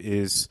 2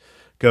 is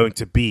going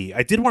to be.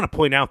 I did want to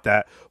point out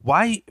that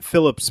why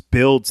Phillips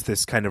builds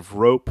this kind of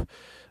rope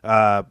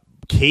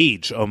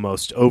cage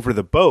almost over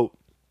the boat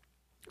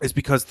is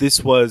because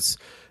this was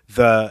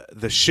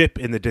the ship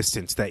in the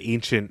distance, that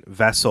ancient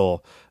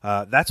vessel.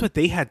 That's what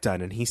they had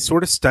done, and he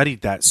sort of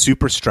studied that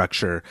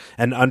superstructure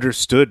and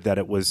understood that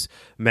it was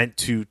meant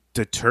to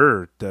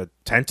deter the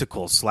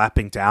tentacles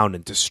slapping down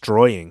and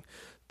destroying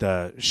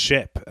the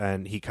ship.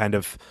 And he kind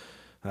of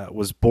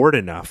was bored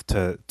enough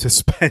to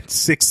spend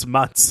 6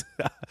 months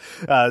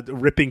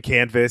ripping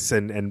canvas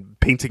and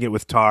painting it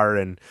with tar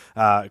and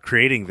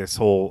creating this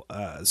whole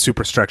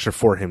superstructure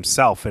for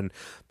himself. And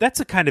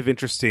that's a kind of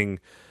interesting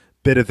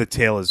bit of the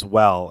tale as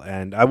well,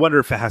 and I wonder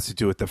if it has to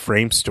do with the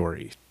frame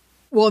story.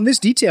 Well, and this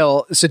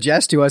detail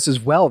suggests to us as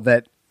well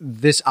that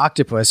this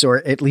octopus, or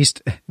at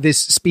least this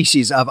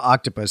species of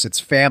octopus, its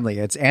family,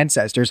 its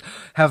ancestors,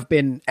 have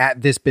been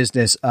at this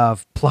business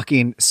of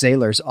plucking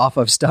sailors off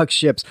of stuck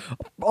ships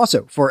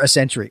also for a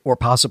century or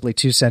possibly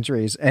 2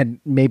 centuries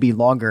and maybe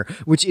longer,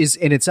 which is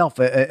in itself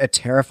a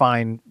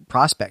terrifying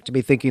prospect to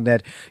be thinking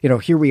that,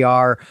 here we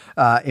are,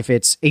 if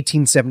it's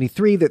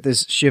 1873 that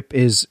this ship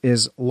is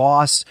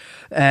lost,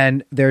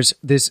 and there's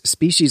this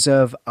species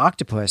of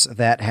octopus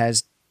that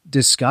has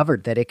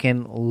discovered that it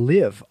can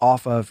live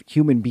off of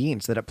human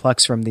beings that it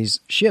plucks from these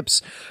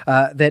ships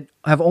that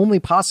have only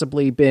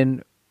possibly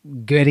been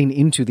getting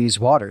into these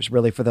waters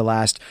really for the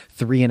last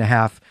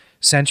 3.5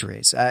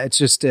 centuries.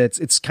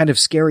 It's kind of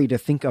scary to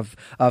think of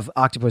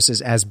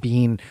octopuses as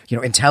being,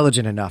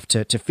 intelligent enough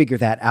to figure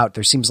that out.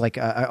 There seems like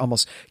a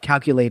almost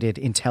calculated,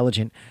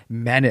 intelligent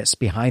menace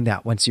behind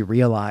that once you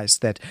realize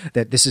that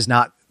this is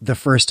not the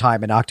first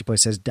time an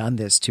octopus has done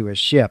this to a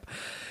ship.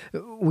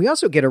 We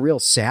also get a real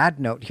sad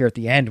note here at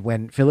the end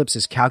when Phillips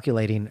is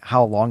calculating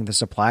how long the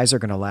supplies are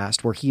going to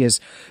last, where he is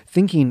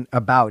thinking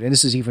about, and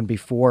this is even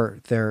before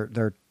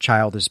their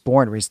child is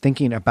born, where he's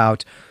thinking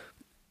about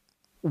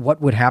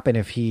what would happen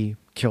if he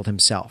killed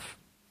himself?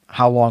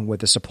 How long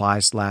would the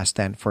supplies last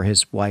then for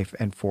his wife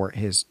and for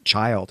his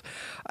child?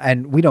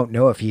 And we don't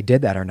know if he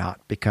did that or not,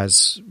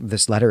 because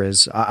this letter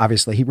is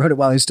obviously he wrote it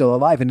while he's still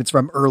alive and it's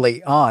from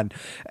early on.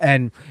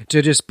 And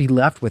to just be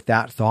left with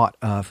that thought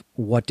of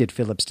what did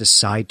Phillips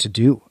decide to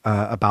do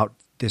about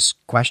this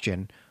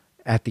question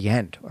at the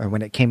end, or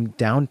when it came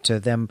down to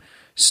them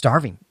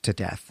starving to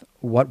death,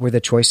 what were the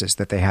choices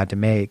that they had to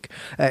make?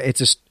 It's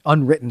an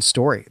unwritten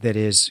story that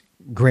is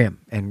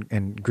grim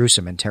and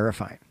gruesome and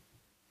terrifying.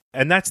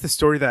 And that's the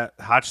story that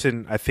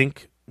Hodgson, I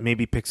think,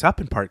 maybe picks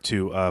up in part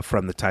 2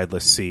 from The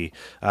Tideless Sea.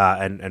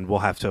 And we'll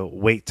have to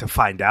wait to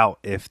find out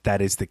if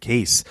that is the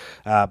case.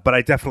 But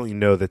I definitely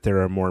know that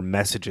there are more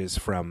messages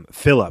from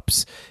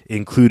Phillips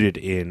included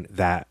in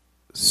that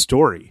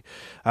story.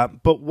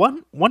 But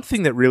one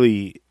thing that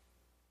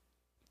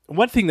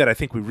I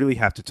think we really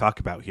have to talk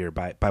about here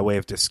by way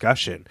of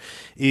discussion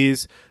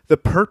is the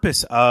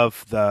purpose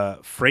of the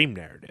frame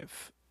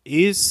narrative.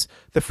 Is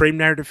the frame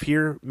narrative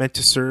here meant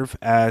to serve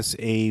as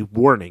a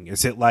warning?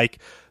 Is it like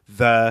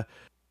the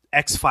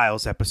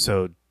X-Files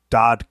episode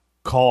Dodd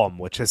Calm,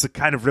 which has a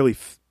kind of really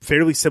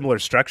fairly similar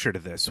structure to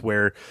this,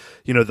 where,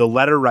 you know, the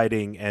letter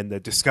writing and the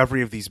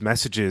discovery of these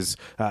messages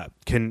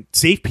can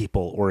save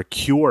people or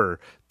cure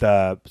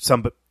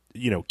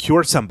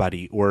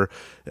somebody or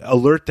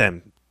alert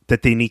them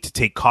that they need to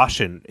take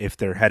caution if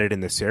they're headed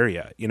in this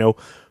area. You know,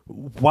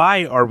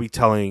 why are we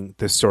telling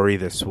the story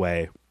this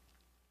way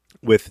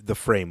with the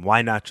frame?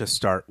 Why not just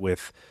start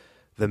with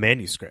the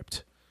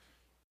manuscript?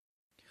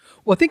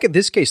 Well, I think in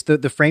this case,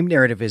 the frame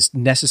narrative is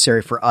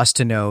necessary for us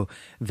to know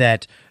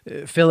that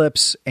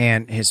Phillips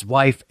and his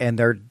wife and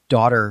their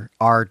daughter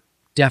are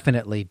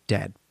definitely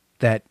dead,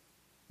 that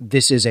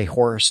this is a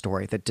horror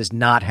story that does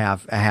not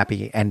have a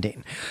happy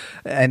ending.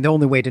 And the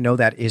only way to know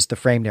that is the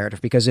frame narrative,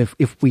 because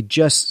if we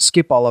just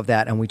skip all of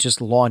that and we just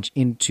launch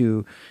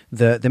into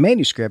the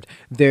manuscript,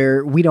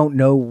 we don't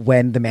know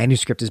when the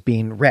manuscript is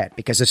being read,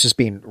 because it's just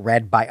being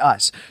read by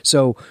us.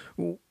 So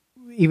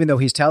even though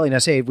he's telling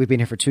us, hey, we've been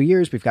here for 2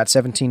 years, we've got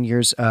 17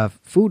 years of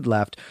food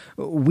left,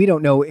 we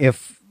don't know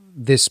if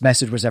this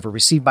message was ever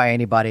received by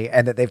anybody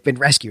and that they've been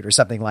rescued or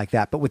something like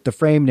that. But with the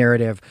frame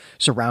narrative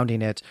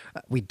surrounding it,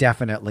 we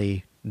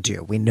definitely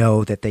do. We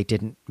know that they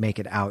didn't make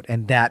it out,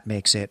 and that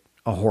makes it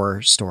a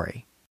horror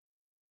story.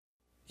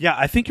 Yeah,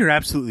 I think you're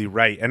absolutely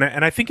right. And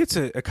I think it's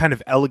a kind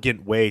of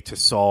elegant way to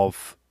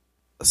solve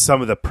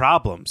some of the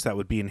problems that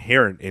would be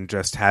inherent in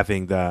just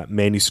having the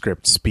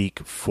manuscript speak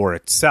for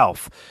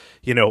itself.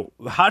 You know,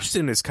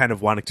 Hodgson is kind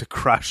of wanting to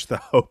crush the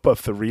hope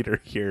of the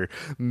reader here,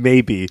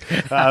 maybe.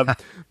 But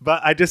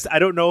I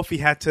don't know if he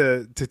had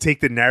to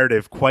take the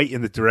narrative quite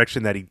in the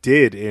direction that he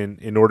did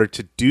in order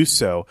to do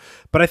so.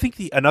 But I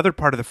think another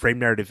part of the frame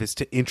narrative is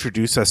to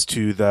introduce us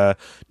to the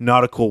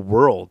nautical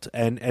world,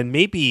 and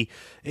maybe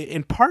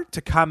in part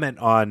to comment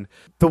on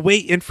the way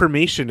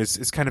information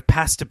is kind of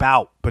passed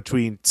about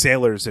between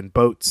sailors and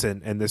boats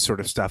and this sort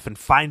of stuff, and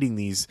finding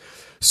these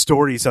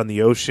stories on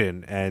the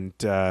ocean and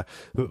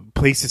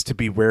places to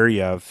be wary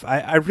of.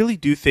 I really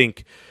do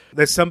think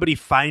that somebody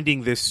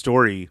finding this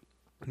story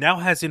now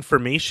has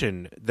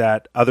information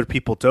that other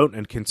people don't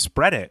and can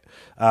spread it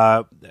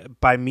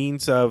by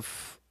means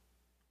of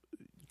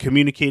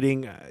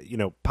communicating,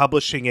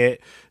 publishing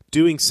it,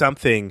 doing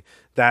something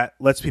that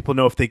lets people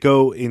know if they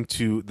go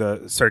into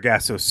the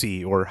Sargasso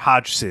Sea or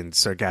Hodgson's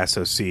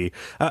Sargasso Sea,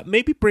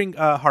 maybe bring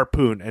a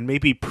harpoon and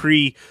maybe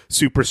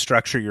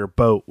superstructure your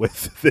boat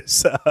with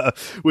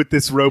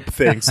this rope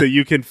thing so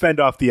you can fend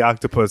off the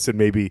octopus and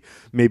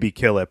maybe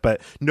kill it.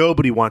 But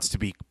nobody wants to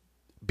be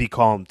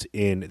calmed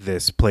in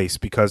this place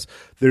because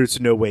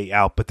there's no way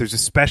out, but there's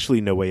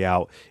especially no way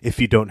out if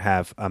you don't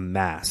have a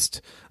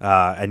mast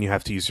and you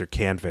have to use your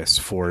canvas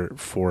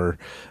for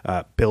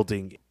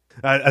building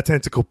a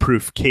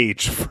tentacle-proof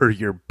cage for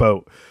your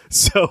boat.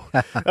 So,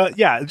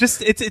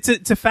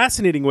 it's a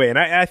fascinating way, and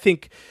I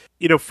think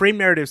frame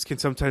narratives can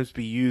sometimes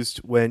be used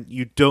when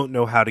you don't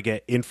know how to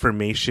get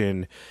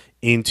information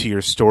into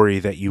your story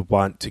that you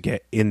want to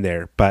get in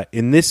there. But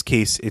in this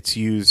case, it's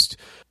used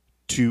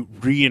to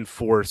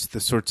reinforce the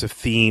sorts of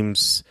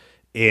themes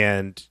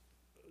and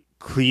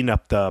clean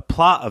up the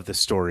plot of the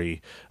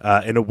story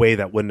in a way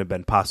that wouldn't have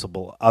been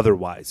possible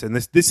otherwise. And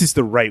this is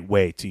the right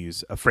way to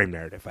use a frame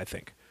narrative, I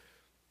think.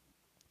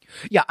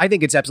 Yeah, I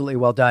think it's absolutely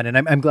well done. And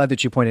I'm glad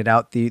that you pointed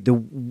out the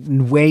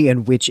way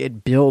in which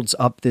it builds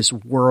up this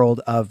world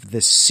of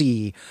the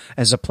sea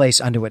as a place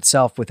unto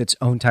itself with its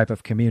own type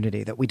of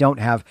community, that we don't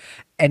have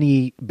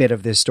any bit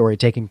of this story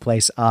taking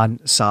place on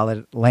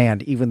solid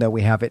land, even though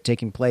we have it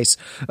taking place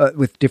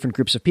with different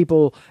groups of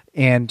people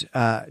and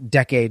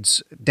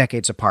decades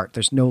apart.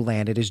 There's no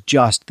land. It is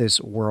just this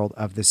world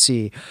of the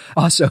sea.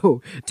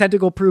 Also,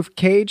 Tentacle-Proof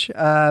Cage.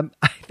 I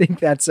think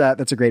that's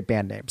a great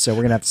band name. So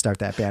we're going to have to start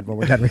that band when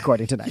we're done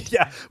recording tonight.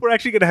 Yeah, we're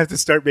actually going to have to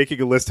start making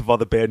a list of all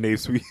the band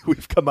names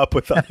we've come up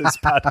with on this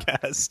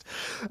podcast.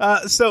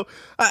 So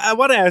I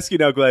want to ask you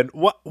now, Glenn,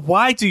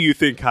 why do you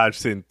think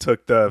Hodgson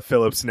took the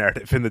Phillips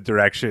narrative in the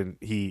direction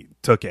he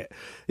took it?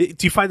 Do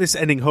you find this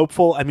ending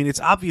hopeful? I mean,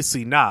 it's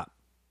obviously not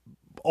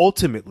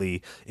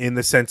ultimately in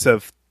the sense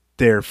of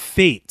their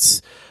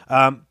fates.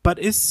 But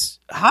is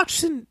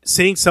Hodgson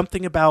saying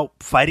something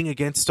about fighting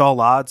against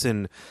all odds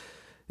and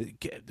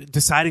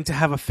deciding to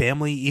have a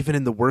family even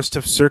in the worst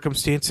of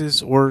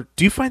circumstances? Or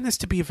do you find this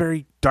to be a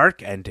very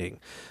dark ending,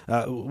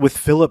 with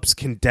Phillips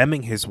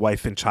condemning his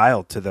wife and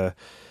child to the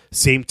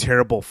same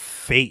terrible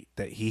fate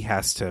that he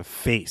has to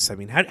face? I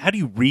mean, how do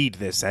you read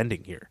this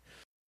ending here?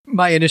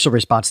 My initial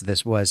response to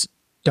this was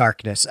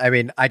darkness. I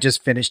mean, I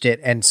just finished it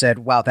and said,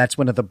 wow, that's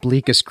one of the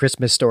bleakest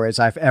Christmas stories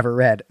I've ever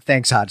read.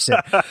 Thanks, Hodgson.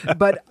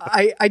 But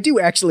I do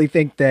actually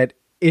think that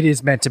it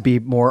is meant to be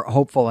more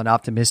hopeful and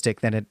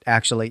optimistic than it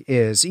actually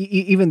is,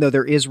 even though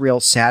there is real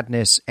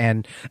sadness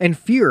and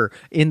fear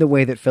in the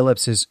way that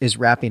Phillips is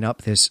wrapping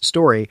up this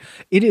story.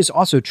 It is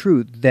also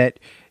true that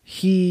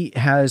he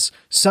has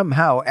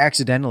somehow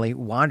accidentally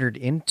wandered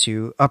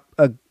into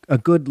a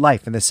good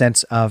life in the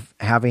sense of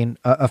having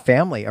a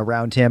family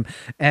around him.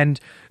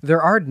 And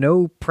there are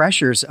no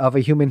pressures of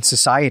a human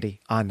society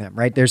on them,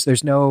 right?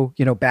 There's no,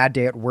 bad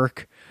day at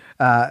work.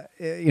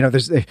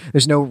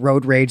 There's no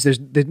road rage. There's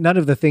none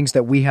of the things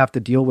that we have to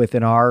deal with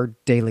in our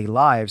daily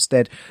lives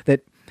that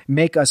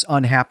make us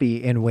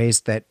unhappy in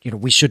ways that,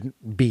 we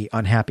shouldn't be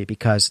unhappy,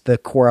 because the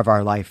core of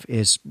our life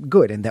is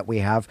good and that we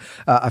have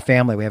a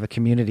family, we have a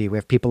community, we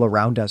have people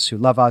around us who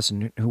love us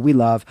and who we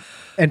love.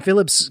 And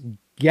Phillips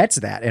gets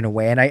that in a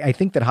way. And I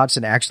think that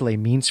Hodgson actually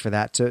means for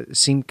that to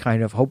seem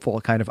kind of hopeful,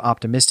 kind of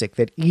optimistic,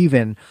 that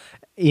even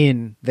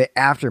in the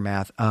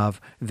aftermath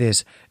of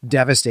this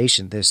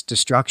devastation, this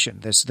destruction,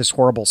 this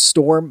horrible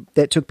storm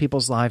that took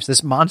people's lives,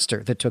 this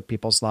monster that took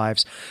people's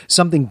lives,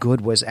 something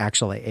good was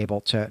actually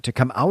able to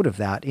come out of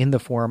that in the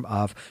form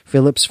of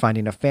Phillips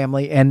finding a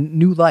family and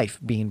new life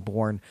being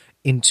born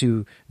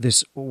into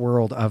this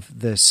world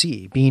of the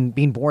sea, being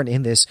born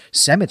in this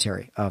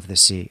cemetery of the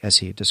sea, as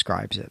he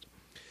describes it.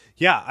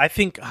 Yeah, I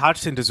think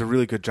Hodgson does a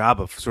really good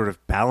job of sort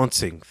of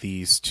balancing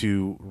these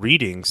two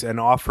readings and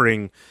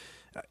offering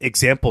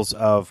examples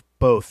of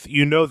both.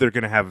 They're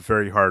going to have a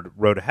very hard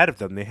road ahead of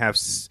them. They have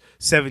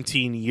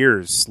 17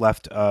 years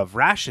left of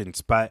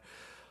rations, but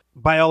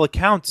by all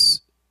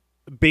accounts,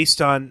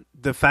 based on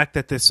the fact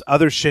that this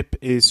other ship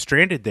is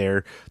stranded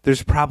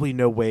there's probably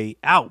no way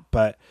out.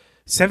 But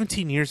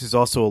 17 years is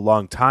also a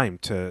long time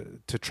to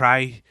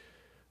try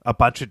a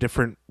bunch of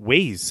different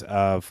ways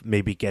of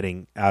maybe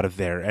getting out of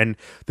there. And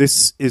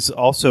this is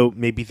also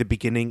maybe the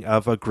beginning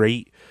of a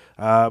great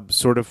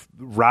sort of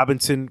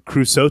Robinson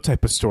Crusoe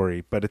type of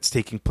story, but it's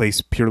taking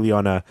place purely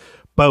on a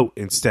boat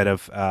instead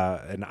of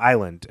an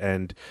island.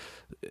 And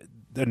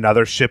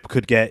another ship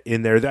could get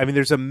in there. I mean,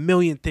 there's a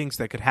million things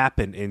that could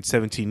happen in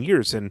 17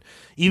 years. And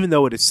even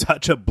though it is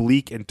such a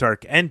bleak and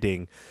dark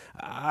ending,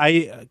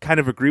 I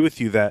kind of agree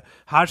with you that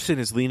Hodgson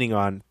is leaning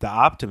on the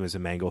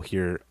optimism angle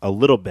here a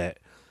little bit,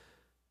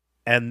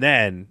 and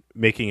then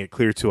making it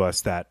clear to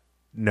us that,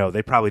 no,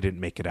 they probably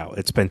didn't make it out.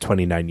 It's been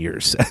 29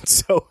 years. And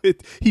so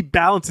he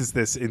balances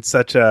this in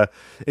such a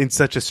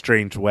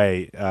strange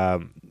way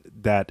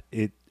that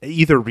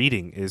either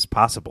reading is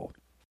possible.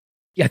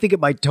 Yeah, I think it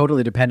might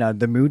totally depend on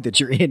the mood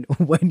that you're in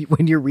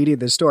when you're reading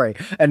this story.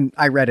 And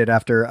I read it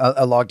after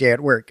a long day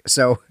at work,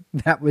 so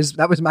that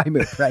was my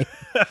mood, right?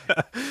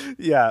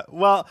 Yeah.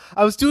 Well,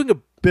 I was doing a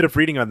bit of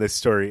reading on this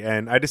story,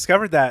 and I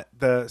discovered that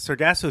the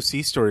Sargasso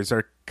Sea stories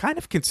are kind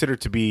of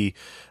considered to be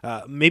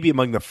maybe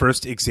among the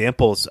first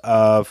examples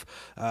of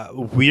a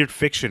weird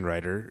fiction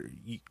writer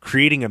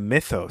creating a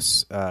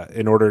mythos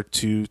in order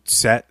to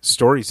set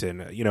stories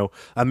in.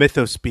 A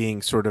mythos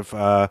being sort of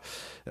a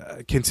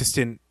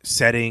consistent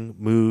setting,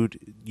 mood,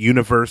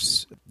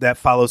 universe that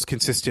follows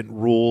consistent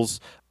rules.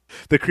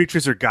 The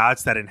creatures are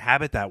gods that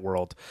inhabit that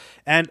world.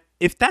 And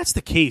if that's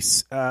the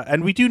case,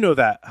 and we do know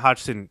that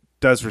Hodgson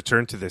does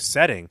return to this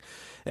setting,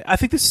 I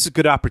think this is a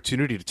good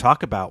opportunity to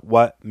talk about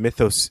what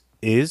mythos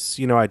is.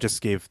 I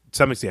just gave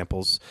some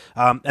examples,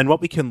 and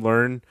what we can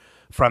learn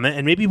from it,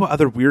 and maybe what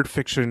other weird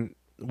fiction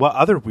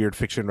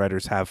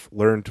writers have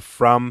learned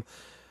from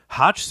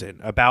Hodgson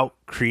about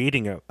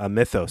creating a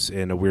mythos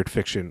in a weird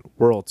fiction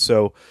world.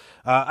 So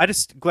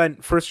Glenn,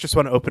 first just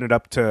want to open it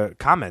up to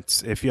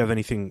comments if you have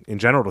anything in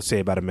general to say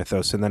about a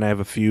mythos, and then I have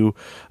a few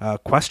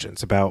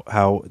questions about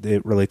how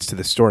it relates to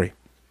this story.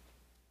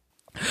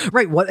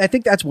 Right. Well, I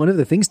think that's one of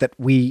the things that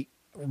we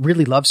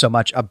really love so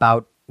much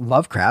about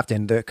Lovecraft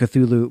and the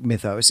Cthulhu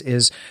mythos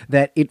is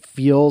that it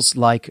feels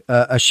like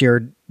a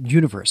shared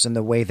universe in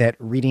the way that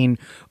reading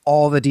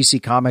all the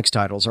DC Comics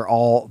titles or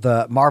all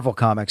the Marvel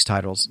Comics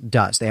titles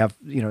does. They have,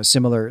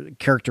 similar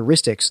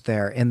characteristics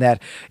there in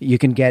that you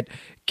can get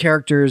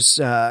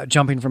characters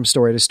jumping from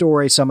story to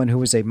story. Someone who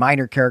was a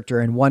minor character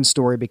in one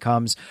story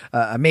becomes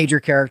a major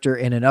character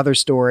in another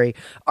story.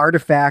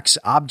 Artifacts,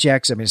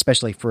 objects, I mean,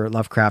 especially for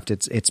Lovecraft,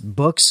 its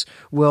books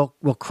will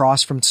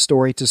cross from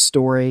story to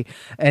story.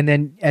 And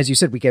then, as you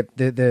said, we get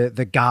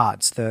the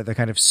gods, the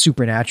kind of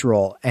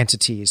supernatural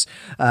entities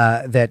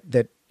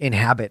that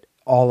inhabit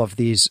all of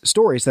these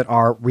stories that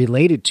are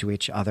related to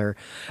each other.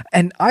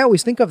 And I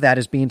always think of that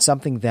as being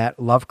something that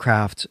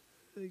Lovecraft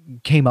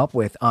came up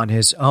with on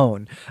his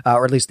own,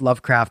 or at least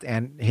Lovecraft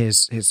and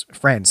his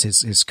friends,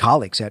 his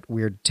colleagues at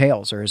Weird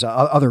Tales, or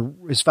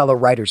his fellow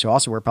writers who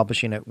also were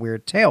publishing at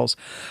Weird Tales.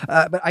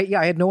 But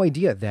I had no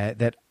idea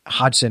that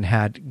Hodgson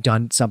had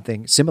done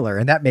something similar,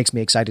 and that makes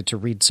me excited to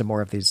read some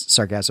more of these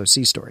Sargasso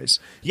Sea stories.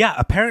 Yeah,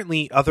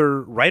 apparently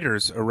other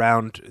writers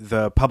around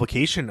the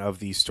publication of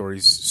these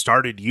stories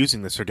started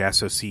using the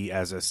Sargasso Sea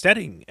as a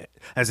setting,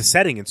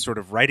 and sort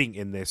of writing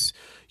in this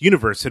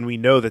universe. And we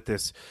know that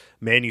this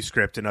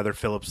manuscript and other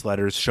Phillips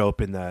letters show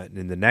up in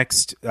the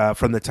next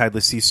From the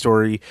Tideless Sea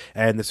story,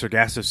 and the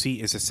Sargasso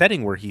Sea is a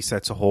setting where he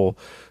sets a whole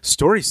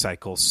story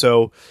cycle.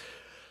 So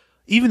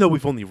even though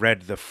we've only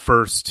read the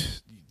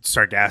first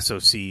Sargasso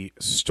Sea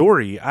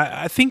story,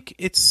 I think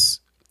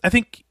I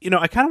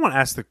kind of want to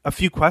ask a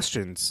few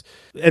questions,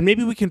 and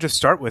maybe we can just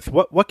start with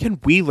what can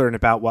we learn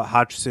about what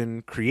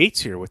Hodgson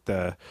creates here with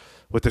the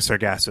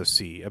Sargasso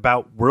Sea,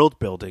 about world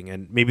building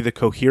and maybe the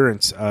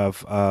coherence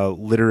of a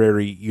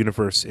literary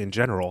universe in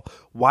general.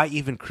 Why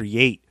even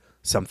create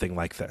something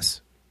like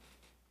this?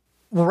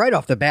 Well, right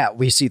off the bat,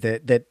 we see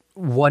that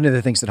one of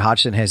the things that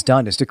Hodgson has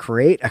done is to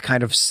create a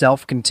kind of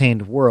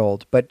self-contained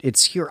world, but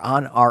it's here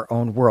on our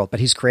own world. But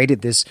he's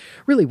created this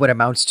really what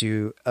amounts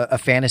to a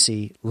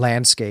fantasy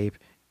landscape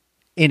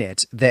in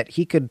it that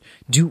he could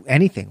do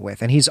anything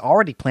with. And he's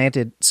already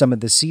planted some of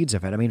the seeds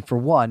of it. I mean, for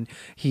one,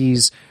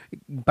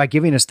 by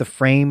giving us the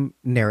frame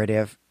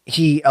narrative,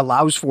 he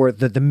allows for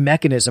the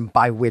mechanism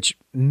by which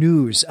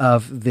news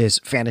of this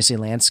fantasy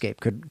landscape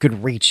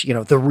could reach,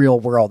 the real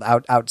world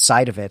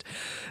outside of it.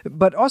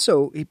 But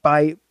also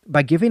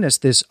by giving us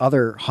this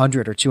other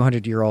 100 or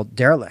 200-year-old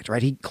derelict,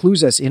 right? He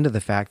clues us into the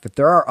fact that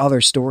there are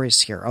other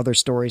stories here, other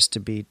stories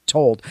to be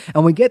told.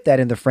 And we get that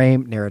in the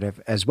frame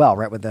narrative as well,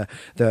 right? With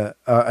the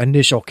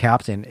initial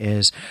captain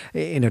is,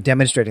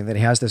 demonstrating that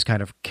he has this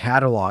kind of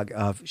catalog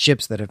of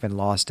ships that have been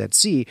lost at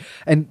sea.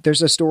 And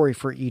there's a story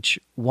for each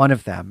one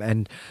of them.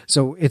 And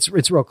so it's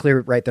real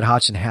clear, right, that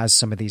Hodgson has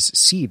some of these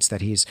seeds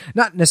that he's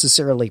not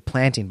necessarily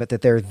planting, but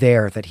that they're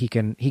there, that he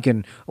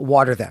can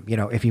water them,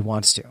 if he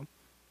wants to.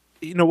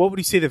 What would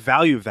you say the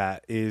value of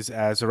that is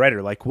as a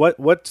writer? Like,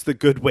 what's the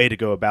good way to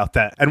go about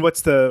that, and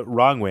what's the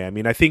wrong way? I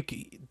mean, I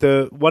think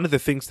one of the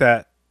things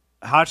that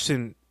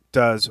Hodgson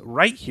does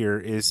right here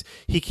is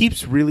he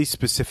keeps really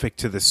specific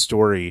to the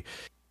story.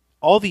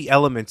 All the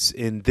elements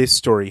in this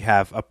story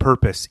have a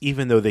purpose,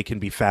 even though they can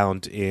be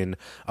found in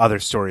other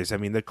stories. I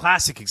mean, the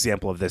classic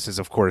example of this is,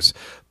 of course,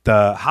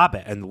 The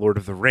Hobbit and The Lord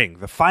of the Ring.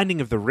 The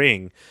finding of the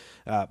ring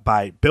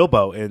by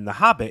Bilbo in The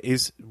Hobbit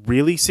is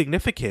really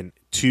significant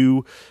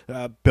to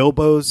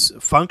Bilbo's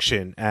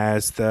function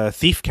as the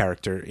thief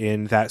character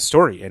in that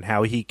story and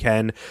how he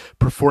can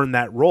perform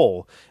that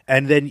role.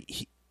 And then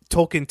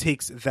Tolkien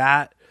takes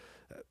that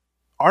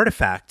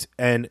artifact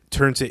and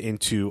turns it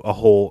into a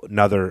whole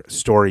nother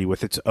story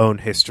with its own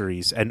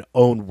histories and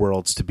own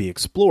worlds to be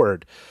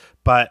explored.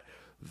 But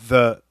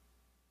the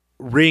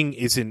ring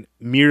isn't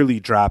merely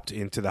dropped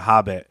into The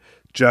Hobbit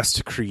just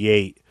to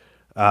create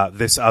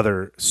this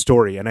other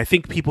story. And I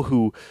think people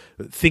who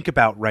think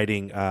about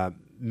writing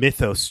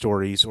mythos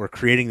stories or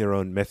creating their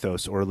own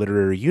mythos or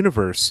literary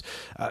universe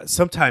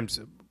sometimes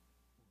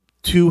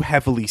too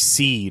heavily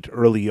seed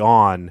early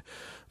on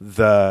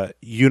the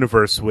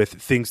universe with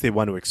things they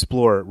want to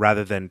explore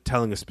rather than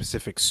telling a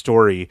specific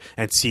story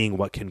and seeing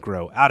what can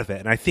grow out of it.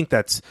 And I think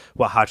that's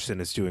what Hodgson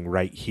is doing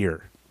right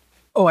here.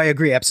 Oh, I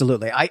agree.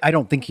 Absolutely. I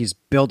don't think he's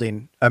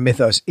building a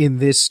mythos in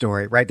this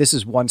story, right? This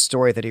is one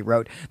story that he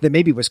wrote that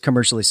maybe was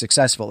commercially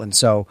successful and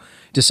so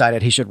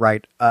decided he should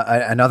write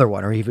another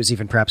one, or he was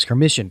even perhaps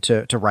commissioned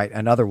to write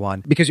another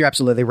one, because you're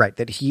absolutely right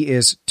that he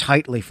is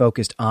tightly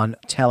focused on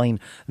telling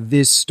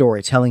this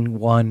story, telling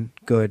one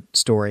good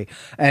story.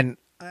 And,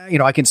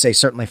 I can say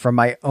certainly from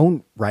my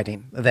own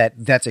writing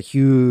that's a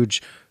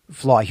huge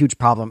flaw, a huge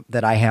problem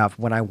that I have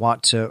when I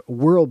want to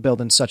world build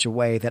in such a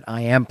way that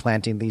I am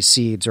planting these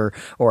seeds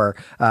or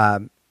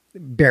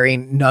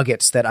burying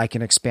nuggets that I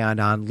can expand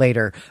on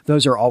later.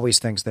 Those are always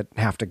things that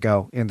have to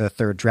go in the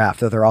third draft,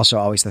 though they're also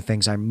always the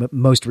things I'm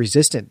most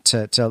resistant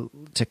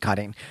to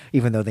cutting,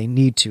 even though they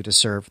need to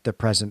serve the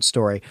present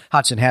story.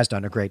 Hodgson has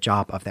done a great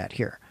job of that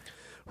here.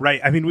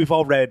 Right. I mean, we've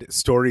all read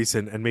stories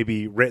and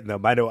maybe written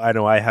them. I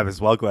know I have as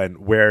well, Glenn,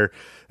 where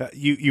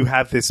you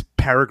have this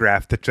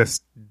paragraph that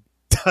just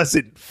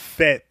doesn't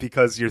fit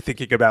because you're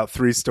thinking about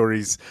 3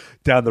 stories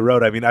down the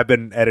road. I mean, I've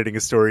been editing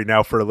a story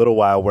now for a little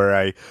while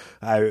where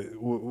I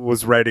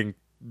was writing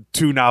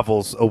 2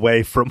 novels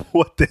away from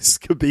what this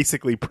could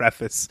basically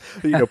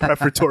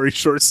prefatory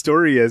short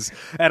story is.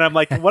 And I'm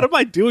like, what am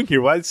I doing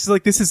here? Why? It's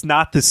like, this is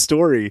not the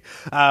story.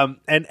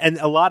 And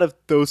a lot of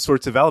those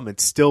sorts of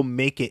elements still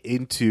make it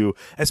into,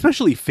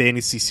 especially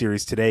fantasy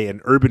series today and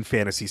urban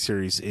fantasy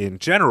series in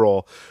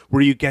general,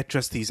 where you get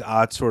just these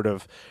odd sort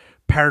of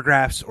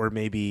paragraphs or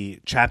maybe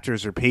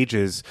chapters or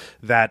pages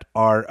that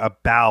are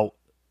about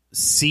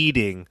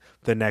seeding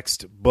the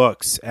next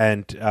books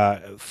and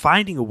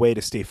finding a way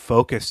to stay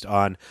focused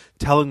on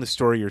telling the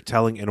story you're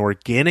telling and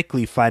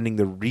organically finding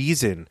the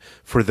reason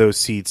for those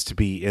seeds to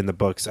be in the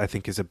books, I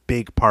think is a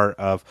big part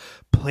of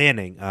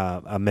planning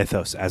a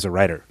mythos as a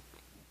writer.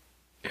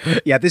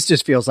 Yeah, this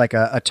just feels like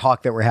a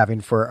talk that we're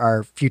having for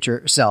our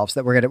future selves,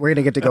 that we're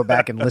gonna get to go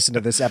back and listen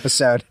to this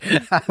episode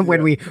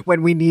when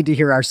we need to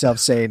hear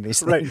ourselves saying these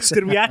things. Right.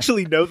 Did we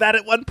actually know that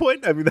at one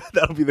point? I mean,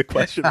 that'll be the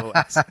question we'll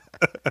ask.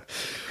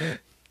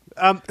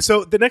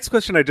 So the next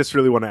question I just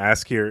really want to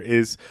ask here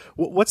is,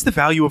 what's the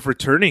value of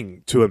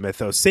returning to a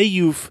mythos? Say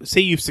you've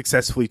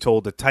successfully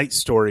told a tight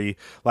story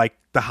like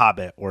The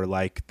Hobbit or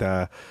like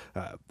the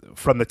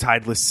From the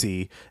Tideless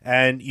Sea,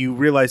 and you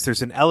realize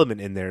there's an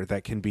element in there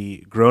that can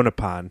be grown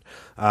upon,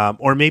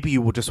 or maybe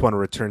you will just want to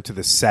return to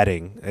the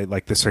setting,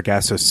 like the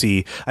Sargasso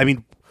Sea. I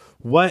mean,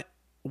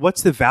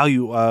 what's the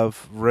value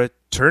of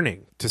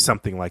returning to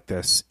something like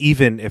this,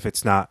 even if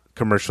it's not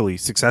commercially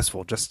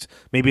successful, just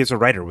maybe as a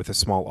writer with a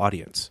small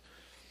audience?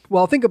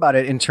 Well, think about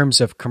it in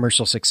terms of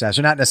commercial success,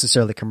 or not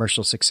necessarily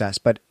commercial success,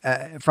 but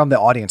from the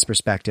audience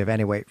perspective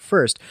anyway,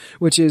 first,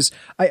 which is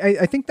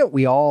I think that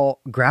we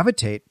all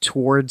gravitate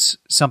towards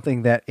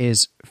something that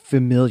is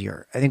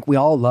familiar. I think we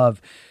all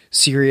love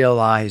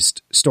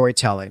serialized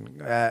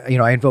storytelling.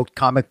 I invoked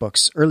comic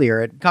books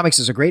earlier. Comics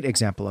is a great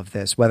example of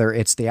this, whether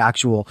it's the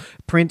actual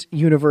print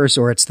universe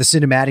or it's the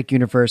cinematic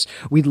universe.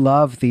 We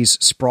love these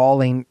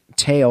sprawling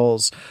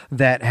tales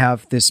that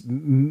have this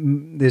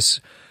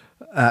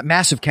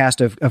massive cast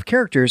of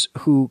characters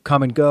who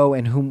come and go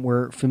and whom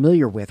we're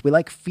familiar with. We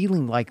like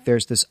feeling like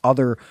there's this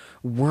other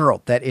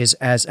world that is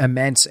as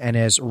immense and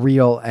as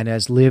real and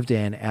as lived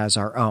in as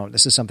our own.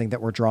 This is something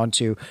that we're drawn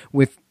to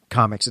with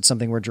comics. It's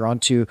something we're drawn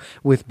to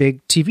with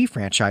big TV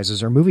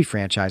franchises or movie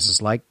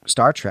franchises like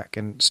Star Trek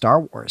and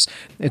Star Wars.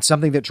 It's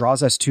something that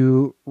draws us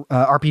to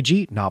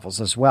RPG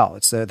novels as well.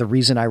 It's the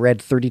reason I read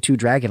 32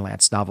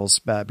 Dragonlance novels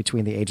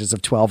between the ages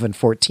of 12 and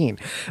 14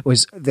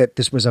 was that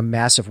this was a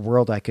massive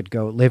world I could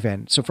go live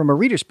in. So from a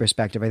reader's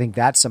perspective, I think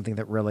that's something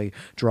that really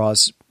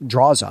draws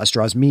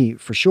me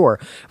for sure.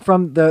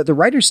 From the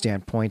writer's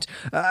standpoint,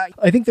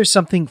 I think there's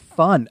something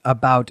fun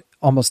about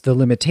almost the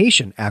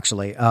limitation,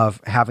 actually,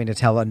 of having to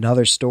tell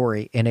another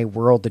story in a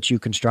world that you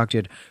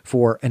constructed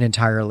for an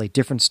entirely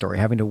different story,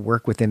 having to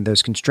work within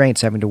those constraints,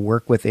 having to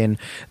work within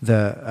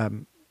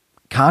the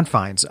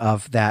confines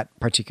of that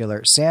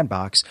particular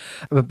sandbox,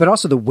 but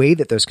also the way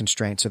that those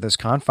constraints or those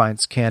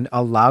confines can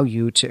allow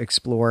you to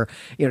explore,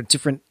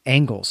 different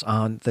angles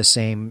on the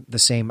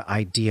same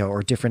idea,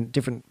 or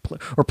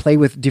or play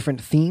with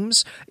different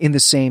themes in the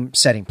same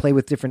setting, play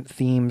with different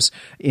themes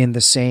in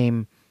the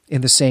same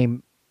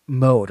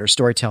mode or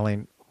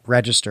storytelling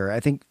register. I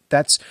think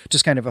that's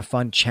just kind of a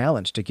fun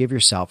challenge to give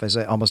yourself as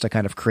almost a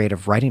kind of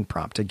creative writing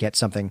prompt to get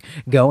something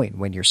going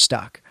when you're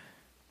stuck.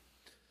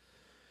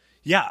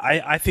 Yeah,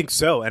 I think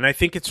so. And I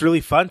think it's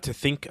really fun to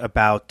think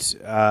about,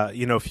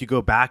 if you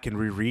go back and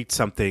reread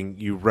something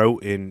you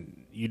wrote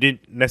you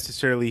didn't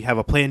necessarily have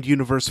a planned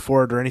universe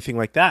for it or anything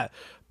like that,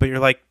 but you're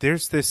like,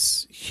 there's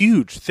this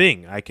huge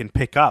thing I can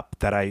pick up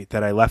that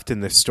I left in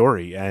this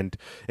story and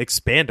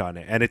expand on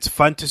it. And it's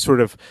fun to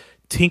sort of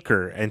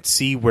tinker and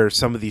see where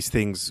some of these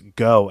things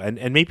go,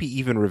 and maybe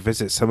even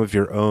revisit some of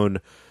your own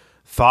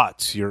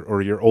thoughts,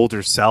 your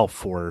older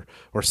self, or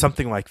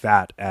something like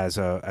that as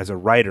a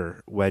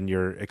writer when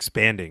you're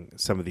expanding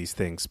some of these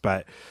things.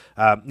 But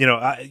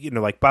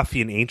like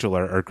Buffy and Angel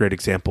are great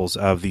examples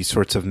of these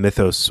sorts of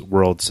mythos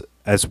worlds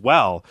as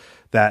well,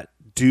 that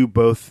do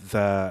both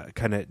the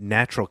kind of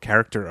natural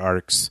character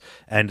arcs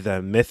and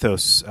the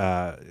mythos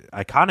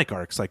iconic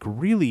arcs like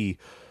really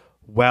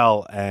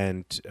well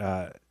and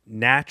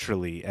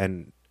naturally.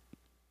 And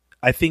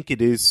I think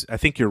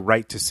you're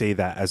right to say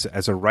that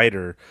as a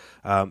writer,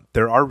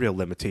 there are real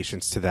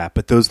limitations to that,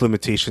 but those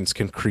limitations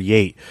can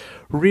create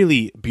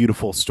really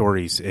beautiful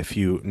stories if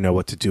you know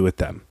what to do with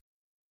them.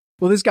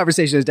 Well, this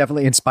conversation has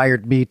definitely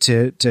inspired me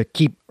to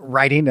keep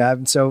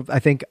writing. So I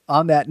think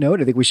on that note,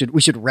 I think we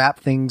should wrap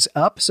things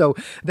up. So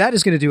that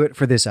is going to do it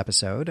for this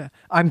episode.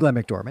 I'm Glenn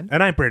McDorman.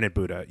 And I'm Brandon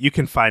Buddha. You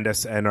can find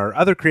us and our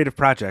other creative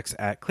projects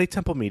at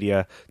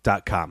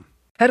claytemplemedia.com.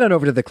 Head on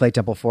over to the Clay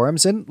Temple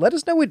forums and let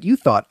us know what you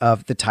thought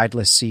of The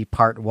Tideless Sea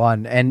Part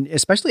 1. And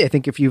especially, I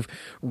think, if you've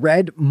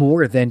read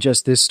more than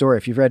just this story,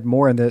 if you've read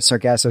more in the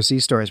Sargasso Sea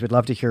stories, we'd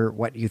love to hear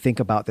what you think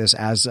about this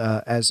as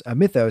a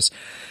mythos.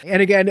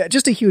 And again,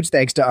 just a huge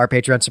thanks to our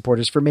Patreon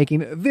supporters for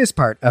making this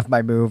part of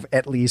my move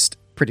at least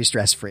pretty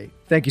stress-free.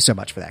 Thank you so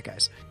much for that,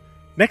 guys.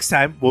 Next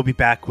time, we'll be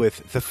back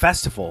with The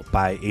Festival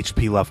by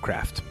H.P.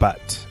 Lovecraft.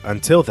 But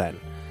until then,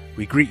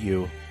 we greet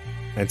you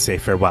and say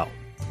farewell.